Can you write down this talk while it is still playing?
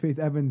Faith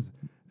Evans.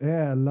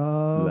 Yeah,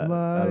 love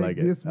I like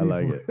it. this I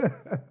like it.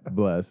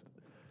 Blessed.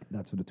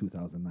 That's for the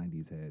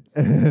 2090s heads.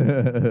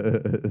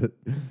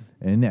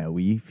 And now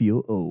we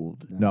feel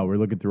old. Yeah. No, we're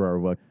looking through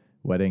our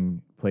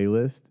wedding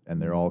playlist,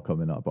 and they're all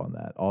coming up on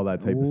that. All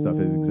that type of stuff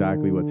is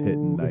exactly what's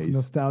hitting nice. It's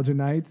nostalgia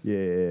nights.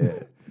 Yeah.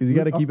 Because you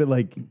got to keep it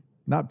like,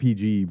 not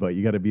PG, but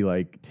you got to be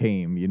like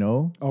tame, you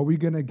know? Are we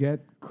going to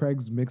get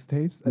Craig's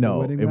mixtapes at the No,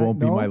 wedding it night? won't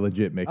be my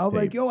legit mixtape. I was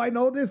like, yo, I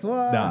know this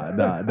one.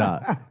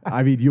 Nah.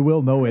 I mean, you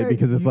will know it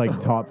because it's like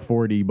top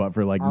 40, but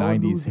for like I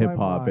would 90s lose my hip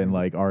hop and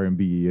mind. like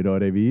R&B. You know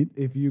what I mean?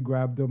 If you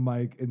grabbed the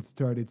mic and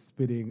started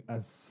spitting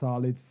a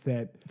solid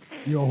set,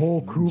 your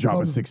whole crew Drop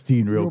comes, a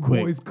 16 real your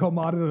quick. boys come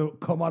out of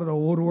the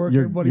woodwork.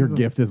 Your Everybody's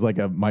gift is like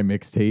my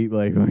mixtape.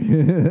 Like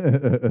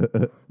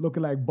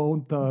looking like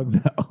Bone Thugs,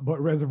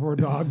 but Reservoir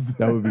Dogs.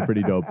 that would be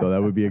pretty dope though.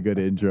 That would be a good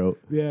intro.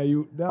 Yeah,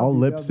 I'll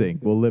lip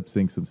sync. We'll lip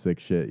sync some sick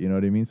shit. You know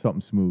what I mean?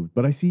 Something smooth.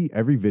 But I see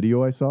every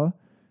video I saw.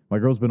 My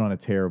girl's been on a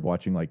tear of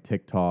watching like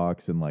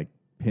TikToks and like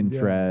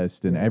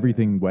Pinterest and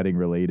everything wedding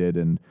related,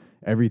 and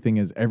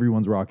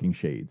everyone's rocking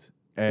shades.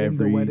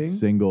 Every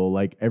single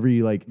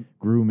every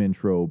groom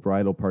intro,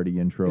 bridal party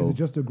intro. Is it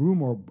just a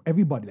groom or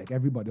everybody? Like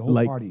everybody, the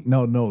whole party?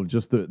 No,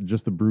 just the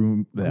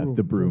broom,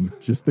 the broom,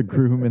 just the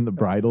groom and the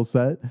bridal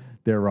set.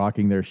 They're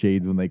rocking their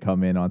shades when they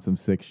come in on some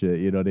sick shit.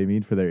 You know what I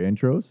mean, for their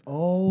intros.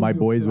 Oh, my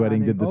boy's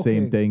wedding did the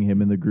same thing.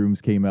 Him and the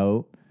grooms came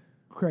out.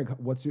 Craig,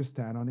 what's your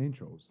stand on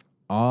intros?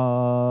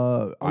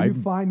 Are I'm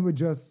you fine with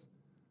just?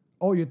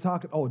 Oh, you're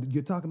talking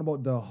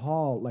about the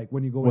hall, like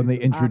when you go when they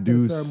into,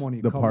 introduce after the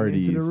ceremony, the coming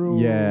parties. into the room.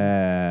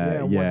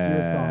 Yeah. What's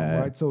your song,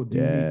 right? So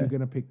you're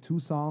gonna pick 2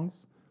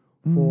 songs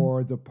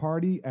for the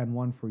party and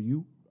one for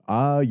you?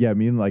 Yeah.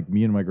 Me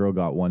and my girl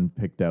got one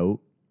picked out.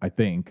 I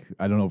think.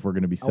 I don't know if we're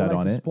gonna be set I would like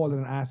on to it. spoil it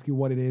and ask you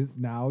what it is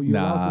now. You're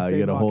allowed to say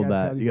you gotta no, I hold can't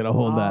that. tell You gotta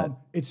hold that.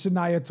 It's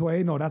Shania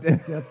Twain. No, that's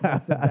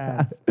the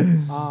dance.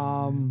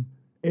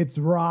 It's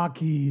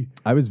Rocky.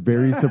 I was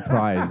very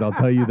surprised. I'll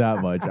tell you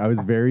that much. I was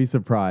very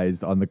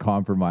surprised on the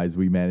compromise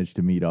we managed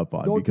to meet up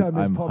on Don't because tell me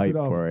it's I'm Pump It hyped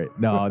Up. for it.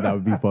 No, that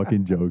would be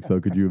fucking jokes. So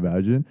could you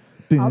imagine?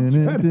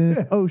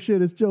 Oh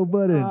shit, it's Joe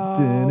Budden.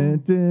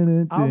 I'm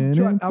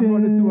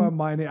running through my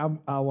mind.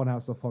 I want to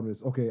have some fun with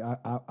this. Okay,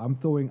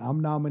 I'm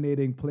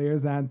nominating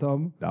Players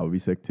Anthem. That would be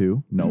sick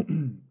too. Nope.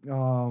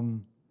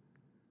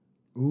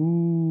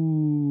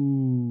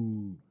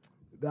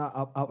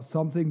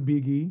 Something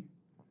Biggie.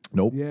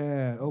 Nope.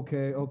 Yeah.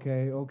 Okay.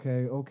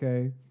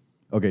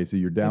 Okay, so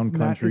you're down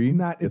country.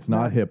 It's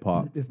not hip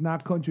hop. It's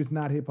not country. It's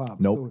not hip hop.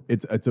 Nope.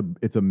 So,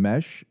 it's a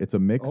mesh. It's a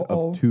mix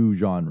of 2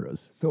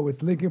 genres. So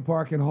it's Linkin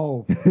Park and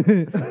Hove.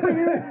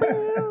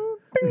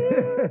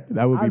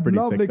 That would be pretty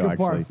I love sick, Linkin though,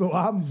 Park, actually. so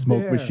I'm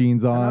Smoke there.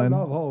 machines on. And I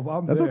love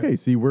Hove. That's there. okay.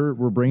 See, we're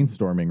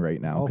brainstorming right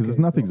now because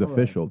nothing's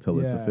official till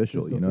it's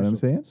official. You know what I'm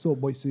saying? So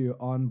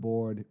you're on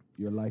board.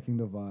 You're liking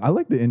the vibe. I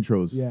like the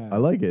intros. Yeah. I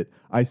like it.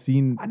 I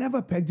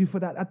never pegged you for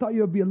that. I thought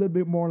you'd be a little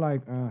bit more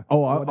like.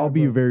 I'll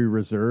be very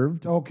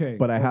reserved. Okay.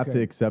 But I have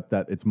to accept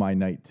that it's my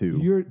night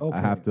too. I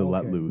have to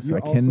let loose. You're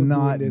I cannot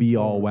also doing be this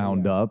all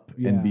wound up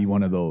and be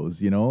one of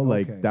those. You know,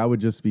 like that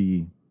would just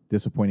be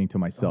disappointing to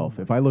myself.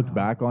 If I looked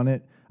back on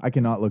it, I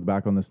cannot look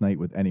back on this night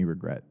with any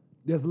regret.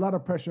 There's a lot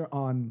of pressure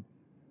on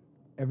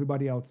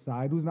everybody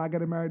outside who's not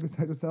getting married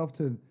besides yourself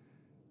to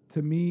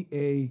me,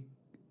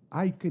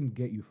 I can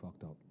get you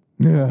fucked up.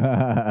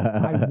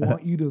 I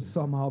want you to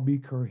somehow be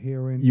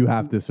coherent. You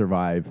have to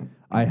survive.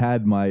 I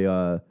had my,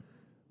 I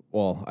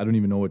don't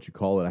even know what you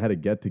call it. I had a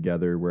get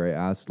together where I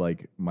asked I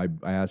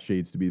asked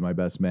Shades to be my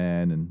best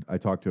man, and I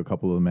talked to a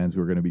couple of the men who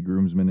were going to be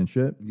groomsmen and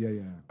shit. Yeah.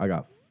 I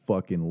got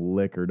fucking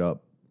liquored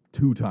up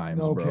 2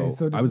 times, bro.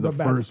 So I was the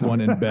first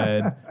one in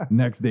bed.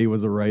 Next day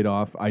was a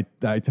write-off. I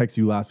texted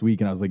you last week,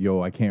 and I was like,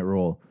 yo, I can't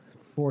roll.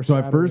 So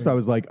at first I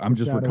was like, I'm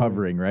just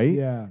recovering, right?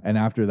 Yeah. And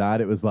after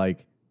that, it was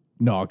like,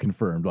 no,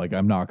 confirmed. Like,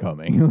 I'm not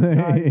coming.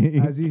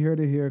 Guys, as you hear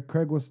to hear,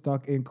 Craig was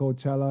stuck in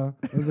Coachella.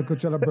 It was a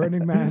Coachella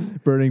Burning Man.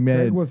 Burning Man.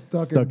 Craig was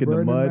stuck in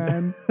the mud.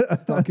 Man,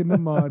 stuck in the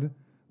mud.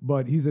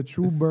 But he's a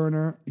true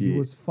burner. He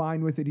was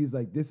fine with it. He's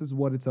like, this is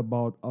what it's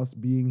about, us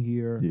being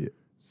here,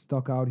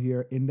 stuck out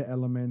here in the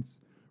elements,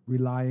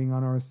 relying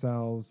on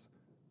ourselves,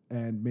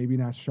 and maybe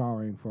not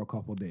showering for a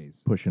couple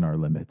days. Pushing our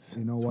limits.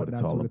 You know That's what?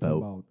 it's That's all what it's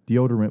about.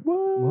 Deodorant.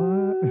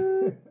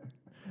 What?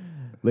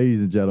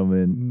 Ladies and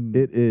gentlemen,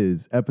 it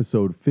is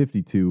episode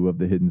 52 of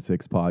the Hidden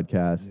Six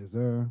podcast. Yes,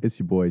 sir. It's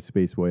your boy,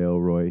 Space Boy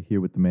Elroy,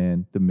 here with the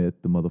man, the myth,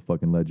 the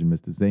motherfucking legend,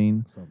 Mr.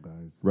 Zane. What's up,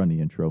 guys? Run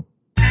the intro.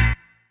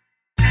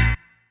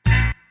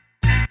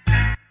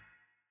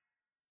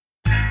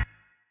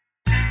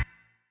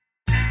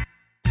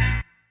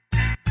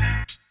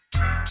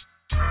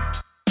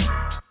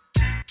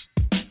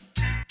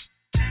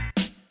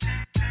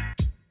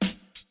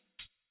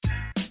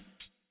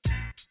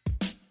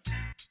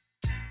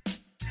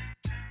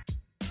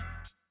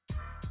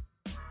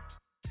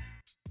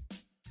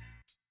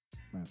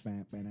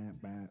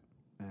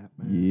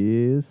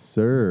 Yes,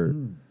 sir.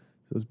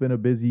 So it's been a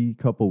busy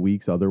couple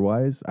weeks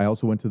otherwise. I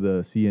also went to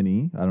the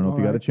CNE. I don't know if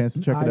you got a chance to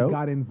check it out. I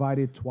got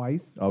invited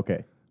twice.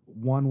 Okay.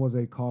 one was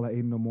a call at 8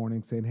 in the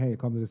morning saying, "Hey,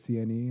 come to the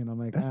CNE," and I'm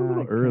like, that's a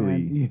little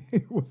early.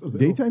 It was a little.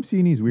 Daytime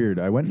CNE is weird.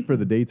 I went for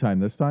the daytime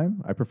this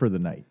time. I prefer the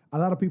night. A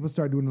lot of people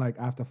start doing like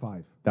after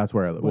 5. That's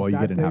where But you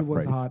that get in day half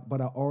was price. hot,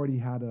 but I already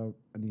had an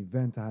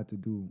event I had to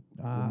do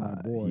with my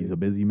boy. He's a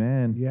busy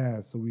man.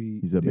 Yeah, so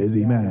He's a did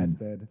busy that man.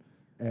 instead.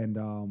 And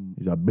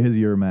He's a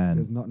busier man.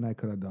 there's nothing I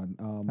could have done.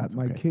 That's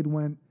my okay. kid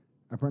went.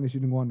 Apparently, she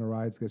didn't go on the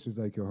rides because she's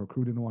like, her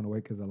crew didn't want to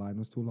wait because the line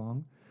was too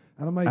long.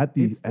 And I'm like, At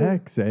the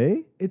X,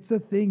 eh? it's a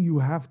thing you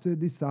have to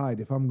decide.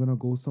 If I'm gonna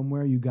go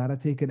somewhere, you gotta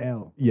take an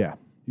L. Yeah.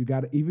 You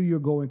gotta even you're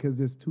going because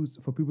there's two.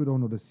 For people who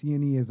don't know, the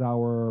CNE is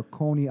our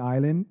Coney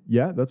Island.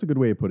 Yeah, that's a good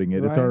way of putting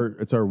it. Right?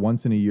 It's our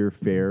once in a year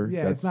fair.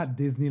 Yeah, it's not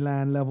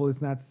Disneyland level.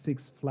 It's not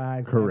Six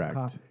Flags. Correct.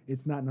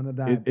 It's not none of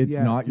that. It's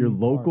not your theme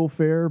local park.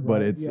 fair, but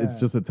Right, it's yeah.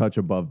 just a touch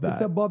above that.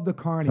 It's above the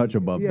Carnival. Touch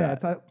above that.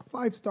 It's a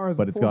 5 stars.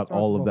 But it's 4 got stars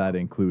all of above. that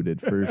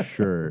included for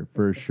sure,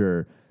 for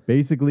sure.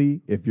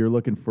 Basically, if you're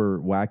looking for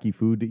wacky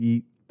food to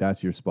eat,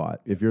 that's your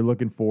spot. If you're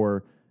looking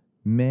for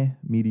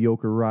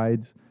mediocre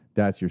rides,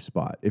 that's your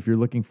spot. If you're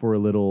looking for a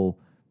little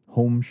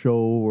home show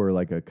or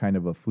like a kind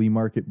of a flea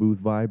market booth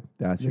vibe,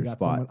 that's your got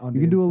spot. someone on You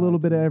the can do a inside little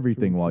bit of too.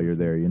 everything while you're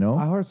there, you know?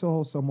 I heard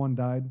someone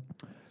died.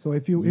 So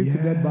if you're into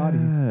dead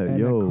bodies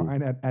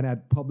and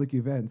at public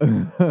events,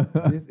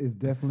 this is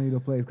definitely the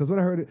place. Because when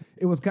I heard it,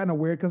 it was kind of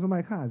weird because I'm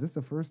like, is this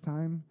the first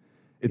time?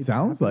 It it's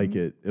sounds like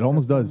happened? it. It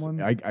almost does.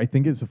 someone- I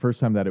think it's the first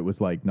time that it was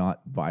like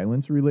not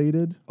violence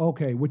related.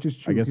 Okay, which is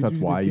true. I guess 'cause that's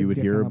usually why you kids would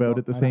get hear kinda about bu-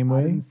 it the and same I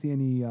way. didn't see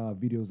any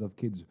videos of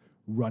kids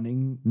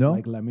running No.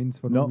 like lemons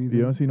for no No, reason.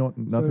 you don't see So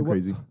nothing it was-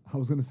 crazy. I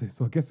was going to say,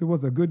 so I guess it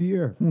was a good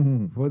year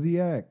for the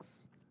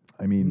X.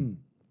 I mean,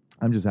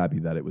 I'm just happy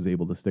that it was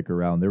able to stick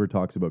around. There were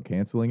talks about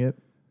canceling it.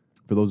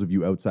 For those of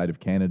you outside of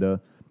Canada,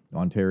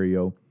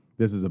 Ontario,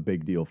 this is a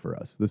big deal for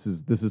us. This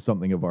is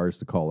something of ours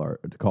to call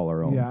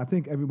our own. Yeah, I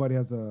think everybody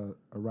has a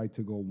right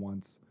to go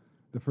once.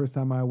 The first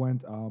time I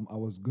went, I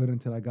was good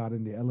until I got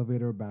in the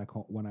elevator back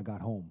when I got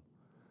home.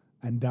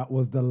 And that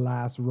was the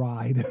last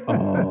ride.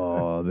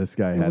 Oh, this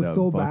guy It had was a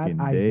so fucking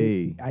bad.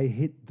 day. I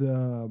hit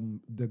the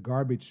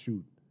garbage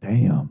chute,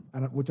 Damn.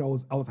 and which I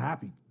was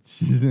happy.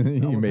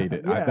 You made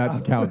it. Yeah.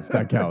 That counts.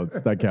 That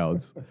counts. That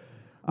counts.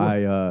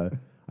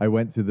 I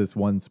went to this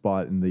one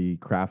spot in the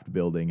craft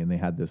building, and they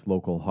had this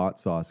local hot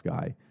sauce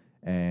guy.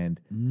 And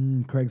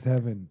Craig's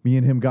Heaven. me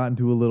and him got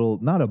into a little,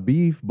 not a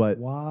beef, but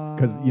Wow.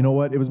 because you know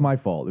what? It was my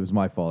fault. It was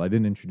my fault. I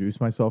didn't introduce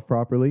myself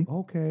properly.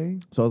 Okay.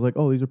 So I was like,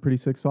 oh, these are pretty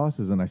sick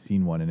sauces. And I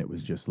seen one, and it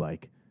was just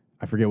like,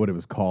 I forget what it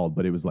was called,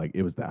 but it was like,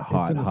 it was that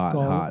in the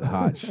skull.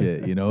 hot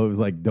shit. You know, it was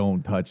like,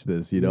 don't touch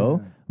this, you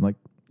know? Yeah. I'm like,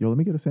 yo, let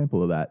me get a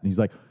sample of that. And he's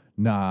like,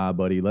 nah,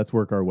 buddy, let's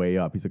work our way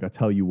up. He's like, I'll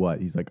tell you what.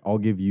 He's like, I'll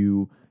give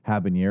you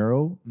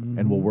habanero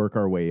and we'll work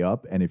our way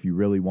up. And if you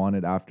really want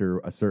it after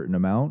a certain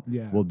amount,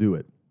 we'll do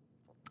it.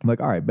 I'm like,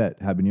 all right, bet.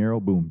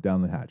 Habanero, boom,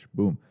 down the hatch,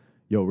 boom.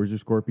 Yo, where's your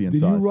scorpion Did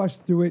sauce? you rush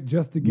through it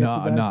just to get to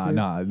that shit?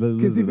 Nah.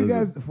 Because if you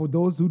guys, for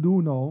those who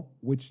do know,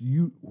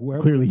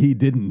 whoever Clearly he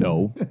didn't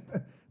know.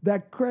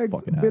 that Craig's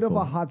Fucking a bit of a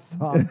asshole. hot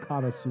sauce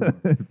connoisseur.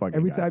 Fucking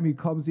Every guy. time he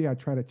comes here, I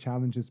try to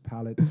challenge his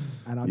palate,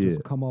 and I'll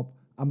just come up.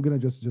 I'm gonna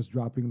just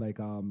dropping like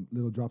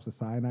little drops of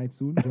cyanide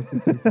soon, just to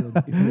see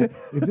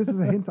if this is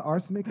a hint of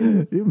arsenic in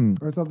this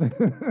or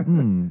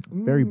something.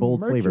 Very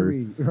bold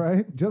mercury,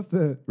 right? Just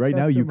to Right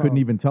now, test you him couldn't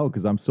out. even tell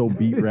because I'm so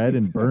beat red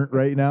and burnt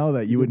right now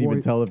that you wouldn't even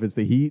boy- tell if it's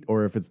the heat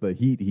or if it's the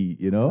heat,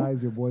 you know?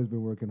 Guys, your boy's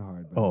been working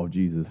hard. Man. Oh,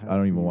 Jesus. I Hats don't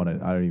to even you, want to,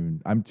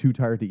 man. I'm too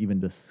tired to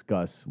even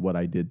discuss what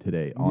I did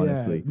today,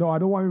 honestly. Yeah. No, I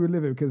don't want you to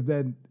relive it because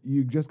then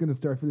you're just gonna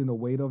start feeling the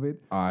weight of it.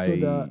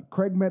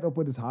 Craig met up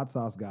with his hot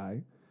sauce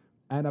guy,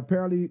 and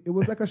apparently it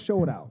was like a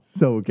showdown.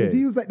 So, okay. 'Cause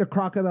he was like the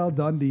Crocodile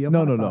Dundee of No,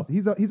 hot no, no. sauce.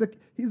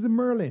 He's a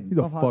Merlin. He's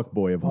a of hot fuck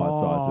boy of hot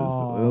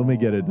sauces. Let me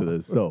get into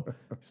this. So,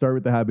 start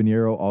with the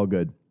habanero, all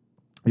good.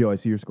 Yo, I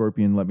see your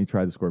scorpion. Let me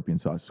try the scorpion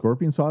sauce.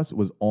 Scorpion sauce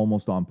was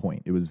almost on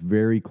point. It was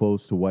very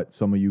close to what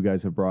some of you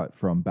guys have brought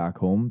from back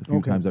home. The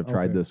few times I've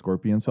tried the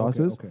scorpion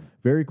sauces. okay.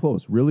 Very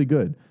close. Really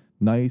good.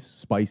 Nice,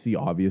 spicy,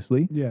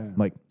 obviously. Yeah. I'm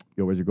like,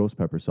 yo, where's your ghost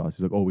pepper sauce?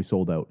 He's like, oh, we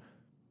sold out.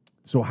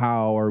 So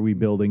how are we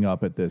building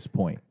up at this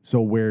point? So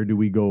where do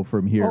we go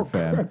from here,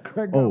 fam?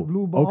 Craig got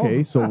blue balls.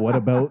 Okay. So what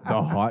about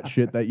the hot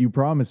shit that you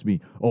promised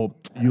me? Oh,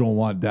 you don't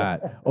want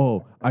that.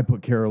 Oh, I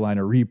put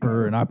Carolina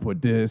Reaper and I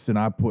put this and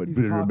I put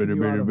He's talking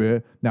you out of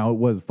it. Now it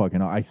was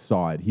fucking. I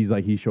saw it. He's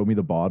like, he showed me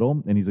the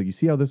bottle and he's like, you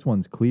see how this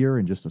one's clear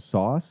and just a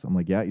sauce? I'm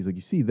like, yeah. He's like,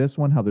 you see this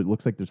one? How it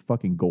looks like there's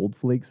fucking gold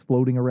flakes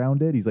floating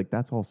around it. He's like,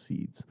 that's all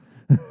seeds.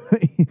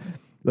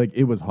 Like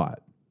it was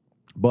hot,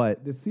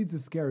 but The seeds are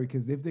scary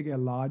because if they get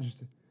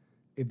lodged,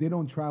 if they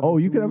don't travel. oh,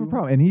 you through could have a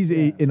problem. And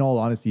in all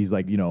honesty, he's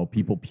like,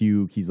 people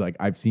puke. He's like,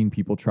 I've seen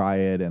people try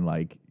it, and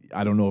like,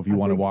 I don't know if you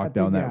want to walk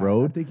down that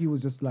road. I think he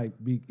was just like,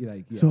 yeah.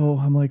 So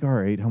I'm like, all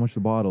right, how much the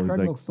bottle? Craig He's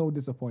like, looks so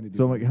disappointed.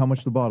 so I'm like, how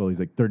much the bottle? He's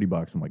like,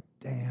 $30. I'm like,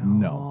 Damn.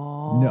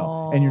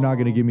 no, and you're not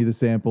gonna give me the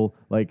sample.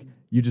 Like,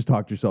 you just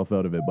talked yourself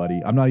out of it, buddy.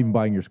 I'm not even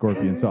buying your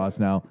scorpion sauce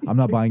now. I'm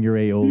not buying your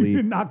You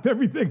aioli. knocked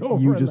everything over.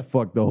 You just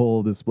fucked the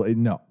whole display.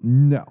 No.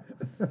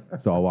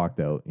 So I walked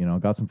out.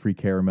 Got some free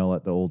caramel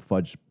at the old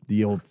fudge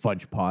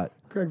pot.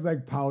 Craig's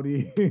like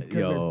pouty. Craig's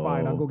like,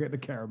 fine, I'll go get the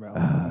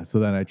caramel. So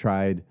then I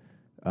tried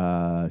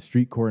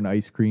street corn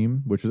ice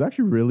cream, which was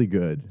actually really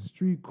good.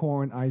 Street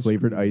corn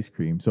flavored ice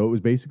cream. So it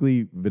was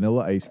basically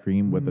vanilla ice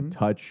cream with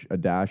a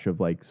dash of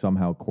like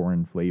somehow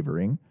corn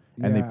flavoring.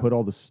 And they put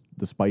all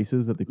the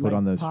spices that they put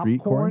on the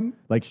street corn,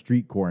 like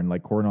street corn,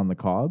 like corn on the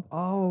cob.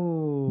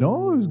 Oh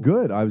no, it was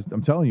good.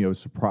 I'm telling you, I was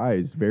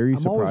surprised, very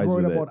surprised. I'm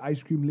always worried about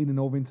ice cream leaning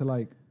over into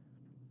like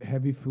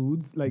heavy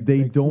foods, like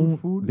they like don't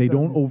food. They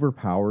don't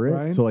overpower it.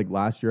 Right? So like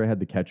last year I had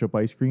the ketchup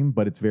ice cream,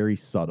 but it's very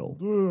subtle.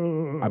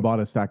 I bought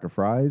a stack of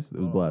fries. It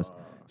was blessed.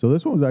 So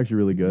this one was actually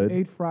really good. You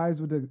ate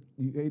fries with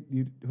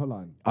hold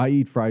on. I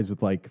eat fries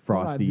with like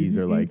Frosties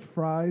or like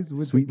fries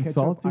with sweet the and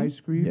ketchup salty ice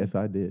cream. Yes,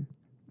 I did.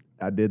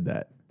 I did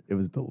that. It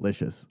was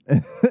delicious.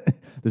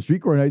 The street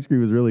corn ice cream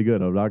was really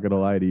good. I'm not gonna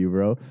lie to you,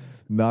 bro.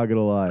 Not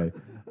gonna lie.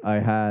 I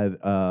had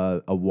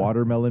a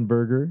watermelon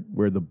burger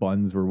where the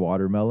buns were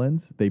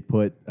watermelons. They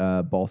put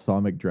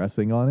balsamic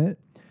dressing on it.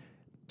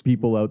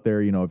 People out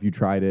there, you know, if you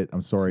tried it,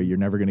 I'm sorry, you're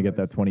never gonna get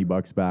that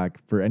 $20 back.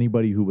 For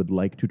anybody who would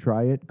like to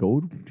try it,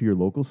 go to your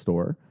local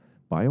store,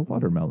 buy a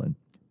watermelon,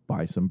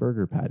 buy some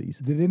burger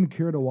patties. They didn't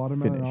cure the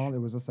watermelon at all. It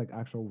was just like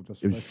it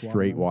was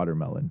straight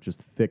watermelon,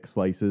 just thick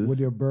slices with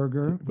your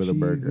burger, with a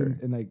burger,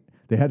 and like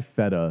they had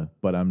feta,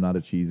 but I'm not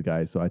a cheese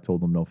guy, so I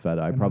told them no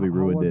feta. I probably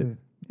ruined it.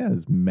 Yeah, it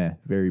was meh,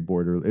 very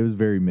border. It was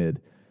very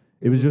mid.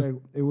 It was just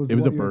it was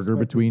a burger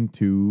between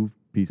two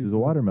pieces of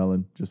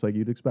watermelon, just like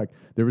you'd expect.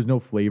 There was no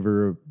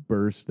flavor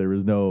burst. There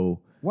was no.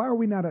 Why are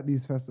we not at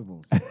these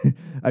festivals?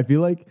 I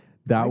feel like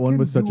that one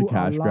was such a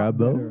cash grab,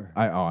 though.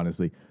 I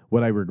honestly,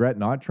 what I regret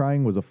not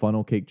trying was a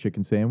funnel cake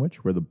chicken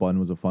sandwich where the bun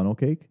was a funnel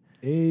cake.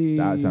 Hey,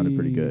 that sounded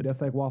pretty good.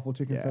 That's like waffle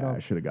chicken setup. I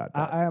should have got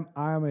that.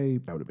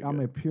 I'm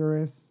a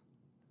purist.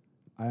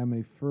 I am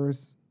a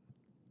first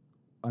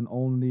and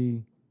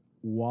only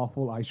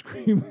waffle ice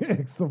cream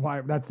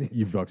survivor. That's it.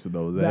 You fucks with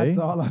those, That's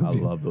all I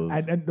love those.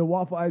 And the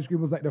waffle ice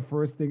cream was like the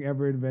first thing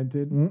ever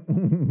invented,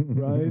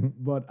 right?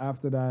 But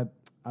after that,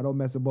 I don't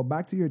mess it. But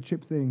back to your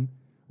chip thing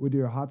with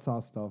your hot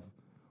sauce stuff.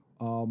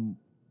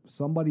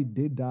 Somebody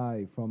did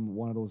die from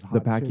one of those hot the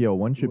Pacquiao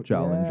one chip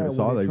challenge. I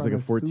saw that. He was like a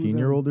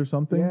 14-year-old or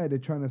something. Yeah, they're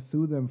trying to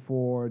sue them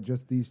for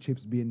just these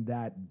chips being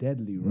that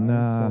deadly,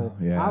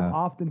 right? I've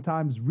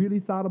oftentimes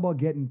really thought about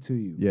getting to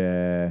you.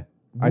 Yeah.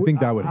 I think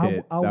that would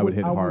hit. That would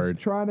hit hard. I was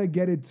trying to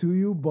get it to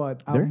you,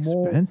 but they're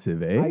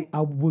expensive, eh? I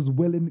was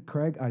willing,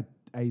 Craig.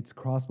 It's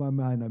crossed my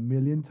mind a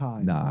million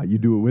times. Nah, you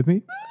do it with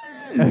me?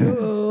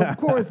 Of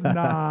course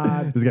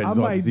not. This guy just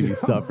wants to see me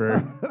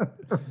suffer.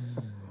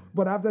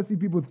 But after I see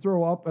people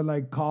throw up and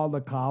like call the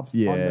cops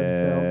on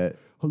themselves,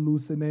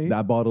 hallucinate.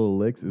 That bottle of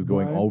licks is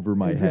going over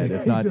my head.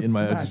 It's not in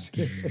my head.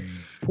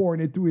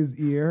 Pouring it through his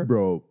ear.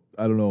 Bro,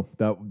 I don't know.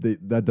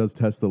 That does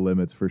test the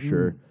limits for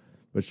sure.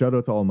 But shout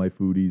out to all my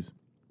foodies.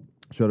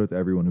 Shout out to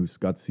everyone who's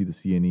got to see the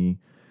CNE.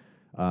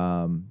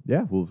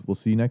 We'll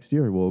see you next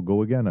year. We'll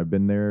go again. I've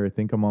been there. I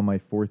think I'm on my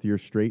 4th year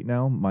straight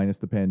now, minus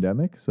the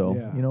pandemic. So,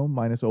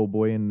 minus Oh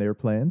Boy and their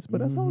plans. But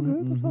that's all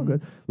good. That's all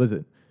good.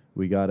 Listen,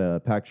 we got a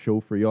packed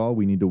show for y'all.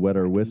 We need to wet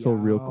our whistle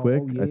real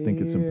quick. I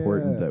think it's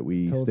important that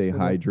we stay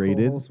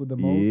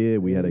hydrated.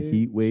 We had a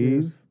heat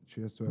wave.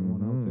 Cheers to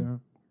everyone out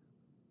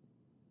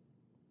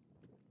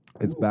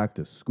there. It's back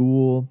to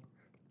school.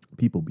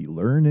 People be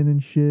learning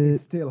and shit.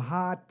 It's still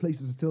hot.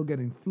 Places are still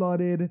getting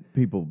flooded.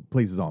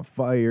 Places on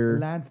fire.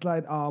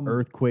 Landslide.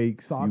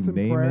 Earthquakes. Thoughts and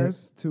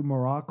prayers to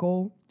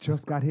Morocco.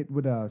 Just got hit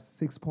with a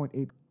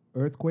 6.8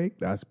 earthquake.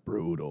 That's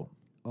brutal.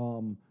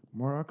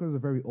 Morocco is a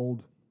very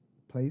old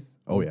place.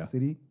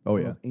 City.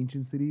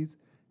 Ancient cities.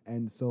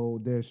 And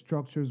so their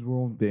structures were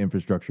on. The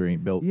infrastructure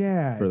ain't built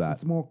for that.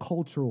 It's more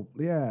cultural.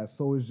 Yeah.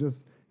 So it's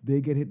just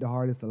they get hit the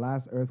hardest. The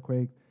last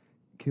earthquake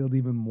killed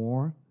even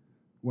more.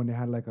 When they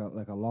had it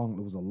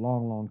was a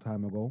long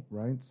time ago,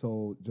 right?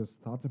 So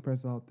just thoughts and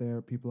prayers out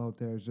there, people out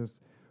there. It's just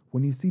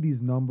when you see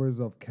these numbers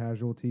of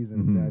casualties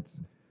and deaths,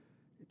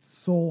 it's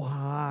so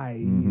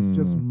high. It's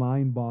just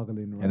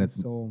mind-boggling, right? And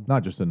it's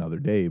not just another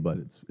day, but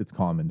it's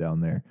common down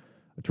there.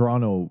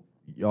 Toronto,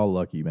 y'all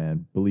lucky,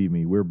 man. Believe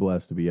me, we're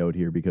blessed to be out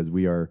here because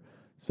we are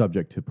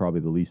subject to probably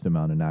the least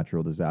amount of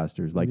natural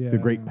disasters, like the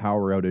great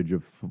power outage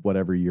of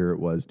whatever year it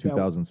was,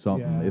 2000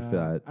 something, if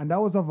that. And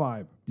that was a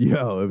vibe.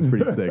 Yeah, it was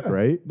pretty sick,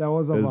 right? That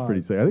was a vibe. It was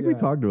pretty sick. I think we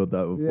talked about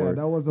that before. Yeah,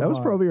 that was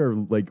probably our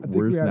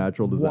worst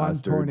natural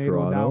disaster. One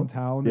tornado in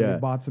downtown, and they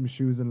bought some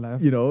shoes and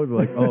left. You know,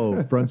 like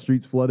Front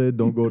Street's flooded.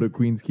 Don't go to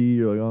Queens Quay.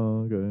 You're like,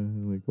 oh,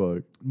 okay, like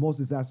fuck. Most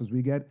disasters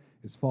we get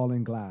is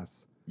falling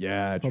glass.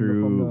 Yeah,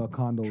 from the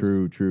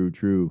condos.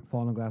 True.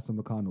 Falling glass from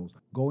the condos.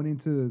 Going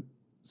into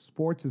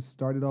sports has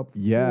started up.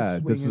 Yeah,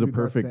 this is a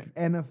perfect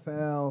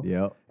NFL.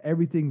 Yeah,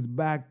 everything's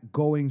back,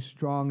 going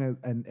strong,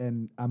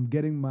 and I'm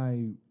getting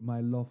my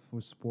love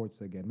for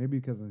sports again. Maybe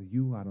because of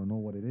you, I don't know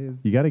what it is.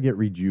 You got to get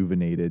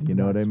rejuvenated. You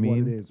know what I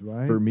mean? What it is,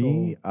 right? For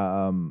me,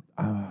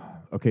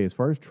 okay. As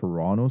far as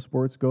Toronto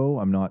sports go,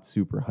 I'm not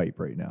super hype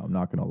right now. I'm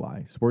not gonna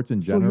lie. Sports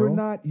in general.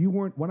 So you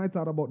weren't when I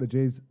thought about the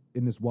Jays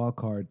in this wild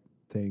card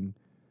thing.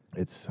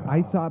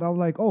 I thought, I'm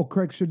like, oh,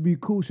 Craig should be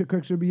cool.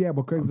 Craig should be, yeah.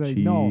 But Craig's like,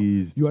 no.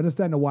 You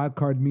understand the wild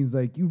card means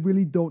like you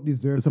really don't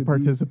deserve it's a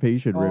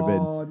participation ribbon.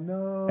 Oh,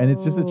 no. And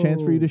it's just a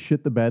chance for you to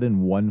shit the bed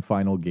in one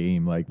final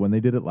game. Like when they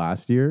did it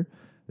last year,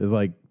 it was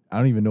like, I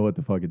don't even know what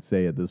to fucking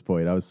say at this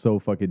point. I was so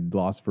fucking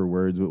lost for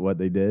words with what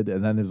they did.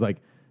 And then there's like,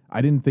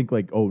 I didn't think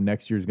like, oh,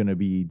 next year's going to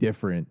be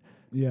different.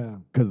 Yeah.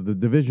 Because the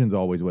division's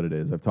always what it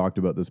is. I've talked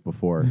about this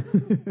before.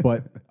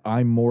 But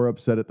I'm more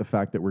upset at the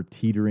fact that we're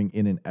teetering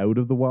in and out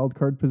of the wild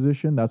card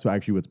position. That's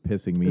actually what's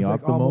pissing me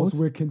off the most.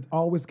 We're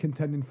always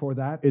contending for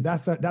that.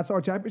 That's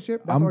our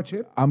championship. That's our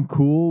chip. I'm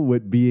cool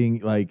with being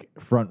like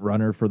front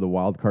runner for the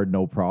wild card,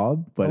 no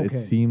prob. But it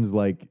seems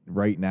like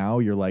right now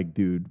you're like,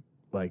 dude,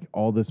 like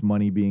all this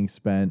money being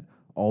spent,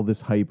 all this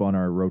hype on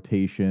our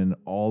rotation,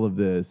 all of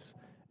this,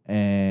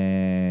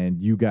 and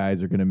you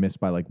guys are going to miss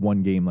by like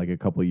one game like a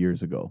couple of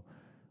years ago.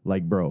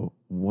 Like, bro,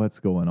 what's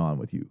going on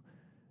with you?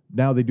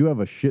 Now, they do have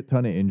a shit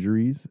ton of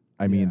injuries.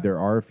 I mean, there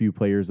are a few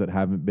players that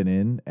haven't been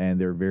in,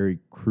 and they're very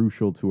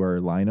crucial to our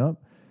lineup.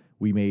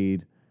 We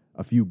made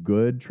a few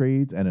good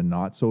trades and a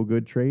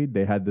not-so-good trade.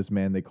 They had this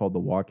man they called the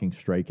Walking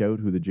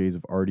Strikeout, who the Jays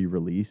have already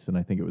released, and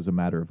I think it was a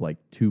matter of like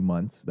 2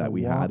 months that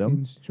we had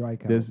him.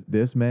 Strikeout.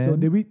 This man... So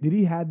did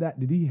he have that?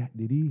 Did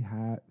he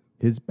have...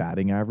 His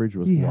batting average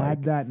was he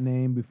had that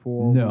name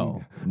before.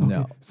 No.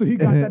 So he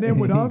got that name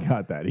with us. He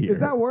got that here. Is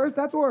that worse?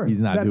 That's worse. He's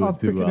not doing us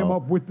too picking well. him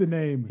up with the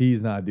name.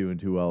 He's not doing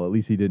too well. At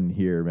least he didn't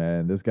hear,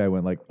 man. This guy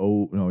went like he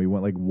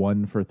went like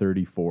 1 for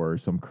 34 or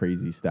some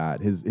crazy stat.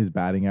 His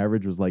batting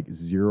average was like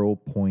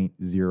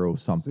 0.0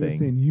 something. So you're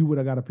saying you would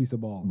have got a piece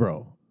of ball,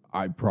 bro?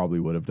 I probably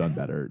would have done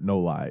better. No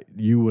lie.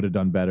 You would have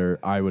done better.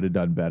 I would have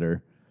done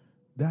better.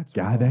 That's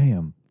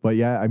goddamn. But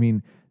yeah, I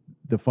mean.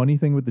 The funny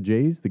thing with the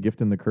Jays, the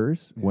gift and the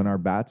curse, when our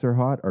bats are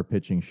hot, our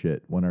pitching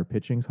shit. When our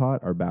pitching's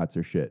hot, our bats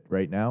are shit.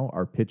 Right now,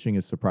 our pitching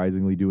is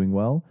surprisingly doing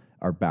well.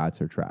 Our bats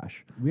are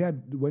trash. We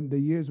had when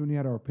we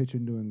had our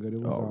pitching doing good.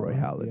 It was Roy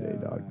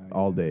Halladay, dog.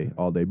 All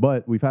day.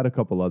 But we've had a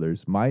couple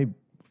others. My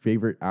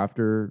favorite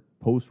after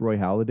post Roy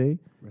Halladay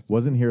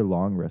wasn't here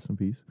long. Rest in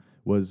peace.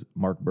 Was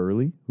Mark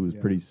Burley, who was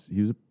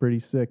he was pretty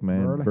sick,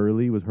 man.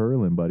 Burley was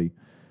hurling, buddy.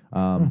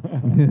 And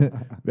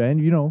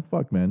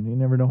fuck, man. You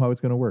never know how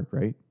it's gonna work,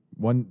 right?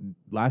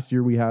 Last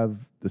year we have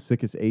the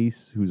sickest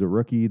ace who's a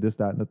rookie, this,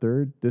 that, and the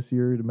third. This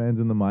year the man's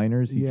in the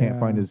minors. He can't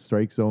find his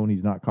strike zone.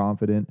 He's not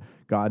confident.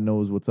 God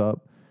knows what's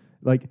up.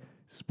 Like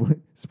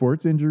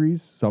sports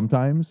injuries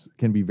sometimes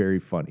can be very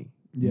funny.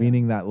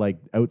 Meaning that like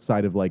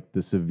outside of like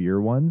the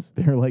severe ones,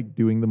 they're like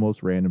doing the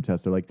most random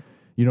tests. They're like,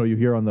 you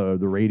hear on the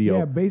radio.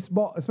 Yeah,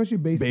 baseball, especially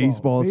baseball.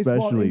 Baseball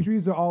especially.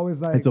 Injuries are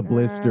always like, it's a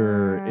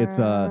blister. It's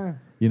a,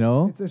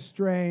 it's a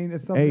strain.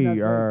 It's something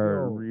that's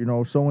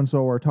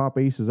so-and-so, our top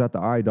ace is at the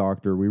eye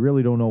doctor. We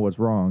really don't know what's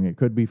wrong. It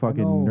could be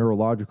fucking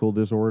neurological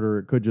disorder.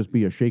 It could just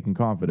be a shaken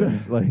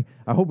confidence. Like,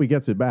 I hope he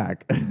gets it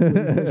back. When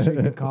you say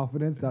shaken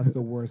confidence, that's the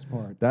worst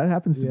part. That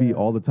happens to be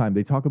all the time.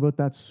 They talk about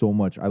that so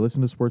much. I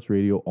listen to sports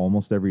radio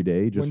almost every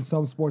day. When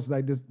some sports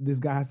like this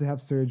guy has to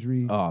have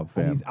surgery. Oh,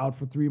 fam. And he's out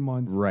for 3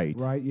 months.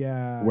 Right.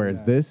 Yeah.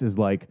 Whereas this is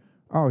like,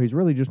 oh, he's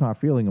really just not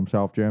feeling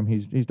himself, Jim.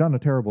 He's done a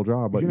terrible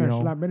job, but been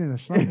in a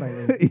slump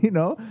lately.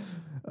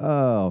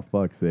 Oh,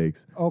 fuck's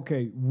sakes.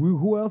 Okay,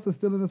 who else is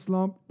still in a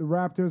slump? The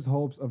Raptors'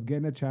 hopes of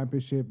getting a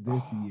championship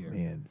this year.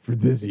 Man, for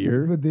this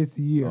year? For this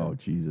year. Oh,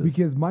 Jesus.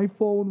 Because my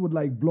phone would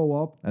like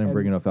blow up. I didn't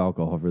bring enough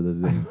alcohol for this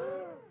thing.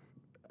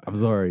 I'm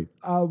sorry.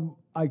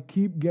 I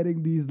keep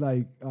getting these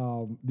like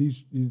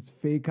these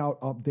fake out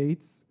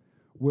updates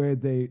where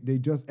they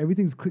just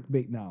everything's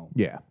clickbait now.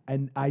 Yeah.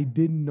 And I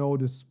didn't know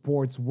the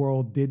sports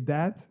world did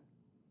that.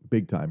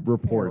 Big time.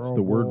 Reports. Terrible.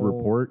 The word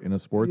report in a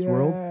sports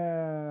world.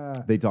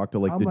 They talk to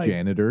like the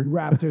janitor.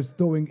 Raptors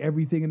throwing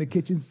everything in the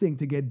kitchen sink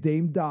to get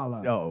Dame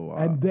Dollar. Oh,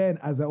 and then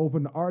as I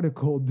opened the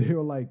article, they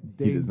were like,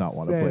 Dame he does not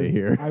want to play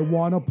here. I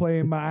want to play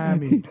in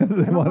Miami. He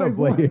doesn't want to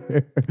play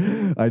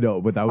here. I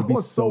know, but that would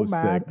be so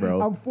sick,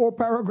 bro. I'm 4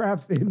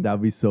 paragraphs in. That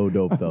would be so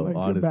dope, though, like,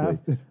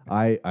 honestly.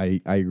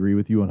 I agree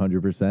with you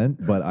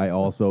 100%, but I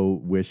also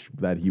wish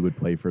that he would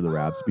play for the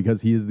Raps because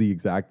he is the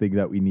exact thing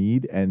that we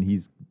need, and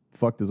he's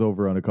fucked us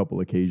over on a couple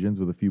occasions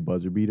with a few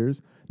buzzer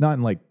beaters. Not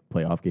in like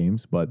playoff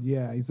games, but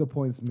yeah, he's a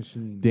points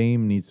machine.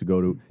 Dame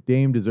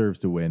deserves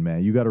to win,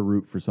 man. You got to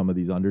root for some of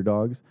these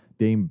underdogs.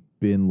 Dame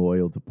been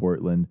loyal to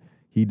Portland.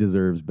 He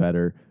deserves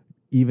better.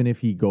 Even if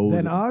he goes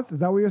than us, is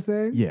that what you're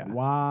saying? Yeah.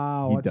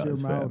 Wow. He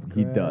does, fam.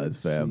 He does,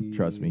 fam.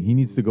 Trust me. He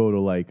needs to go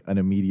to like an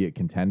immediate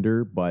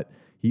contender, but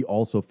he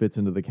also fits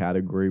into the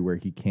category where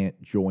he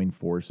can't join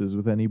forces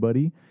with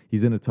anybody.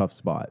 He's in a tough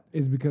spot.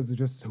 Is because of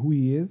just who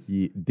he is?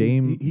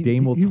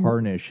 Dame will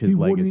tarnish his legacy.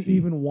 He wouldn't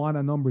even want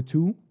a number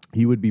 2.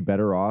 He would be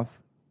better off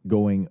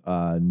going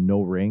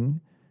no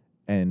ring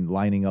and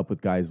lining up with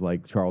guys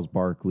like Charles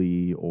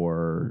Barkley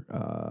or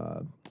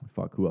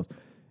who else?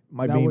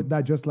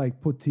 That just like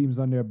put teams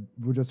on there.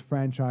 Were just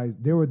franchise.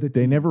 They were the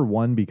team. They never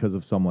won because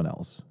of someone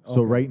else. Okay.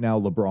 So right now,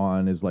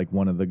 LeBron is like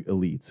one of the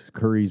elites.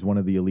 Curry's one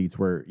of the elites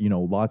where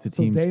lots of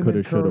teams could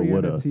have, should have,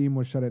 would have. The team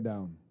would shut it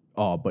down.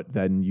 Oh, but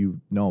then you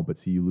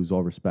lose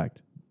all respect.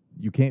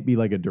 You can't be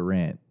like a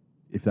Durant.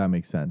 if that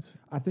makes sense.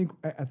 I think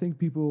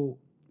people.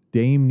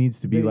 Dame needs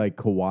to be like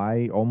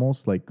Kawhi,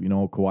 almost like,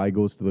 Kawhi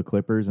goes to the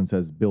Clippers and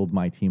says, build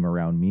my team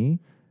around me.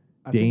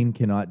 Dame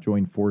cannot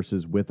join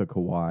forces with a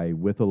Kawhi,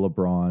 with a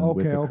LeBron,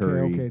 with a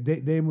Curry. Okay.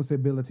 Dame will say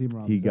build a team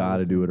around him. He got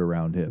to do it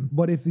around him.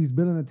 But if he's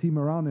building a team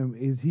around him,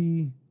 is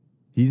he?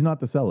 He's not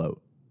the sellout.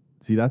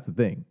 See, that's the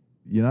thing.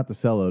 You're not the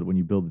sellout when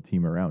you build a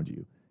team around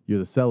you. You're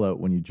the sellout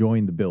when you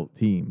join the built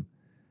team.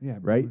 Yeah.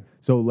 Right?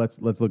 So let's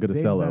look at a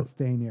Dame's sellout. not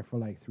staying there for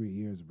like 3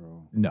 years,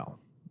 bro. No,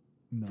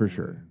 for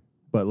sure. Man.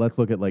 But let's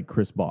look at like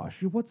Chris Bosh.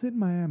 Dude, what's in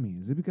Miami?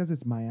 Is it because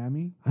it's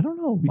Miami? I don't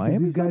know. Because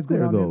Miami's these guys go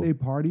there, down though. there and they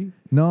party?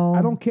 No.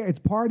 I don't care. It's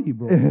party,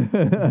 bro. It's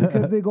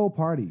because they go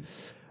party.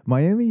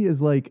 Miami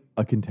is like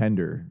a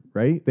contender,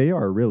 right? They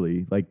are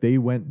really. Like, they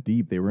went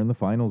deep. They were in the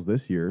finals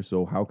this year,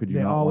 so how could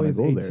you not want to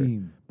go there?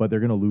 Team. But they're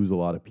going to lose a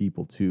lot of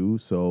people, too.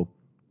 So,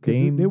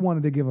 they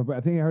wanted to give up. I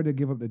think I heard they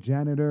give up the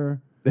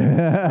janitor. I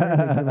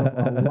heard they give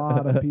up a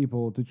lot of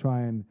people to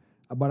try and...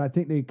 But I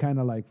think they kind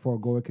of like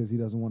forego it because he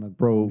doesn't want to...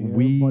 Bro,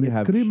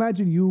 Could you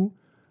imagine you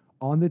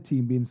on the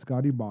team being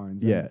Scotty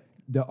Barnes? Yeah.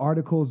 The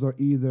articles are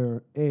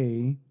either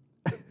A...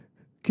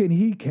 Can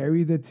he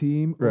carry the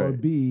team? Or Right.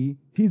 B,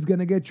 he's going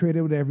to get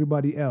traded with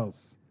everybody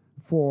else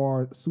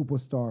for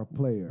superstar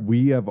player.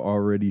 We have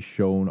already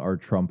shown our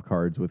trump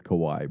cards with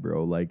Kawhi,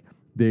 bro. Like,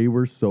 they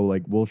were so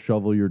like, we'll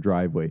shovel your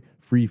driveway,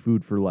 free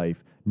food for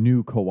life,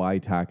 new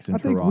Kawhi tax in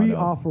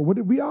Toronto. What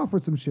did we offer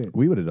some shit?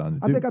 We would have done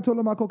it, I think I told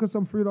him I'll cook us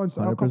some free lunch.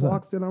 I'll come 100%.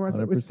 walk still on rest.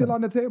 It's still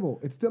on the table.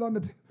 It's still on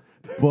the table.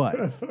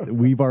 But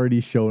we've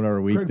already shown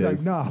our weakness.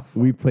 Like, nah.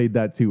 We played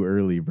that too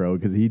early, bro,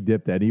 because he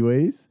dipped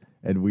anyways.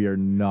 And we are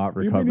not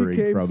recovering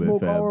from it,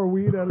 fam. Our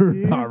weed and We're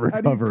leave, not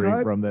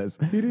recovering from this.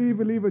 He didn't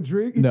even leave a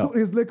drink. He No. took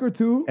his liquor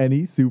too.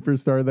 Any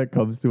superstar that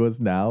comes to us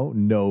now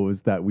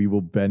knows that we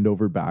will bend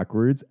over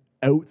backwards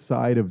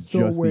outside of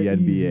just the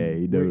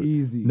NBA. We're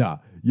easy. Nah,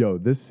 yo,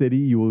 this city,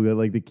 you will get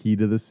like the key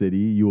to the city.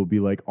 You will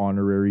be like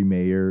honorary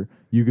mayor.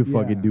 You can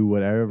fucking do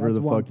whatever That's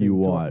the one fuck you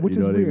thing, want. Which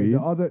you know is what weird.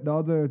 I mean? The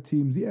other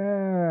teams,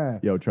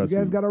 Yo, trust you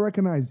guys me. gotta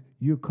recognize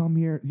you come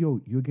here,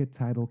 you get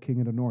title King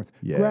of the North.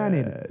 Yes.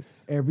 Granted,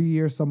 every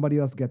year somebody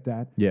else get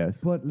that. Yes.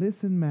 But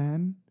listen,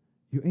 man,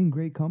 you're in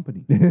great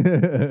company.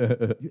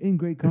 You're in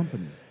great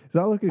company. It's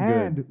not looking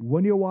And good.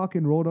 when you're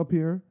walking road up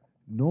here,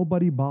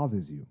 nobody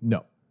bothers you.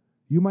 No.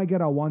 You might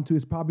get a 1-2.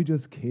 It's probably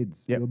just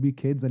kids. Yep. It'll be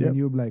kids, and then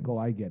you'll be like, "Oh,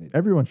 I get it."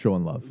 Everyone's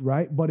showing love.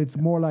 Right? But it's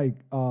more like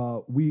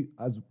we,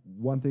 as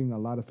one thing, a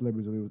lot of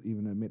celebrities will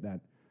even admit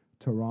that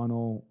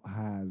Toronto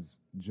has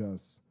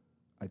just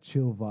a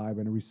chill vibe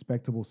and a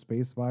respectable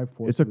space vibe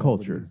for It's a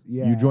culture.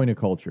 Yeah. You join a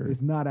culture.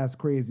 It's not as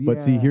crazy.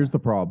 But see, here's the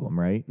problem,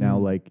 right? Now,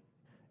 like,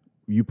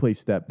 you play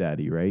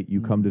stepdaddy, right?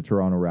 You come to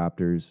Toronto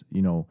Raptors,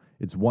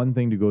 it's one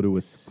thing to go to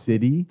a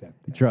city.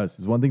 Trust,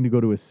 it's one thing to go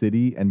to a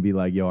city and be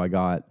like, yo, I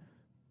got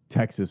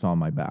Texas on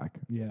my back.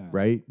 Yeah.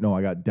 Right? No,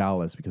 I got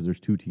Dallas because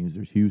there's two teams.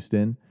 There's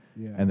Houston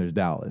and there's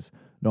Dallas.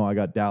 No, I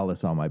got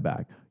Dallas on my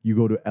back. You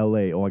go to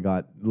LA, oh, I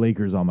got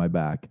Lakers on my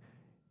back.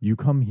 You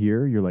come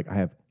here, you're like, I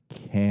have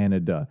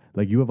Canada.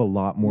 Like, you have a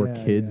lot more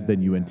kids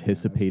than you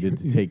anticipated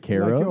to take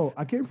care of. Yo,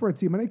 I came for a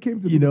team and I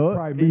came to be the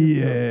prime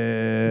minister.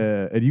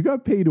 Yeah. And you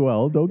got paid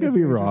well. Don't get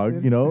me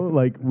wrong.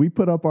 Like, we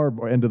put up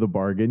our end of the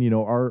bargain.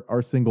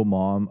 Our single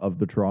mom of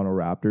the Toronto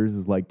Raptors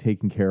is like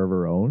taking care of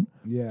her own.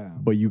 Yeah.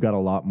 But you got a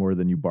lot more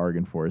than you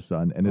bargained for,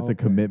 son. And it's a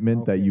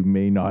commitment that you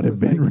may not have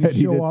been like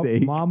ready to up,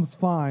 take. Mom's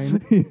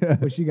fine,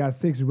 but she got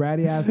 6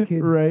 ratty ass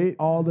kids. Right.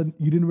 You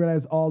didn't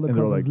realize all the And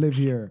they're cousins like- live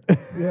here.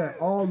 Yeah,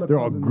 all the They're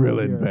all cousins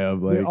grilling, live here.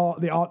 fam. Like,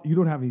 they all. You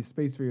don't have any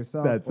space for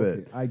yourself. that's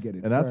it. I get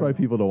it. And that's Fair why enough.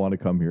 people don't want to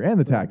come here. And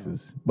the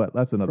taxes. But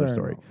that's another Fair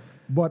story. enough.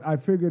 But I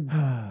figured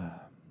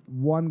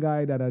one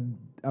guy that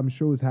I'm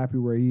sure is happy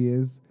where he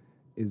is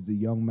the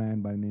young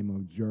man by the name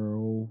of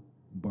Joe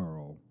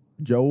Burrow.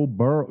 Joe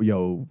Burrow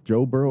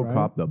Right?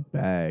 copped the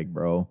bag,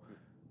 bro.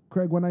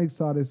 Craig, when I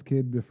saw this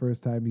kid the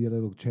first time, he had a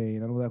little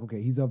chain, I was like,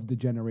 okay, he's of the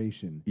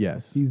generation.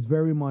 Yes. He's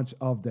very much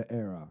of the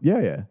era.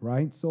 Yeah.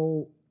 Right?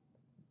 So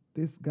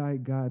this guy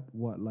got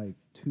what, like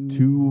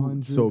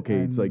 200. So okay,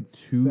 it's like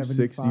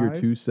 260 or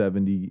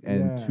 270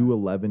 and Yeah.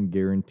 211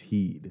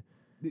 guaranteed.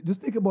 Just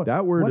think about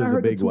That word when is I a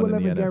heard big the one in the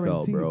 211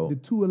 NFL, guarantee, bro. The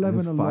 211 And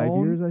it's alone.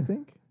 5 years, I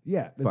think.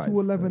 Yeah, the 5,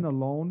 211 I think.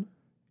 alone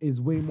is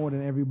way more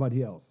than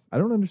everybody else. I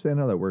don't understand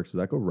how that works. Does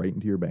that go right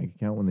into your bank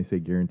account when they say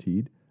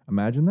guaranteed?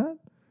 Imagine that.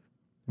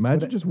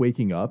 Imagine just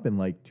waking up and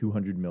like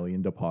 200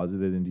 million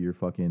deposited into your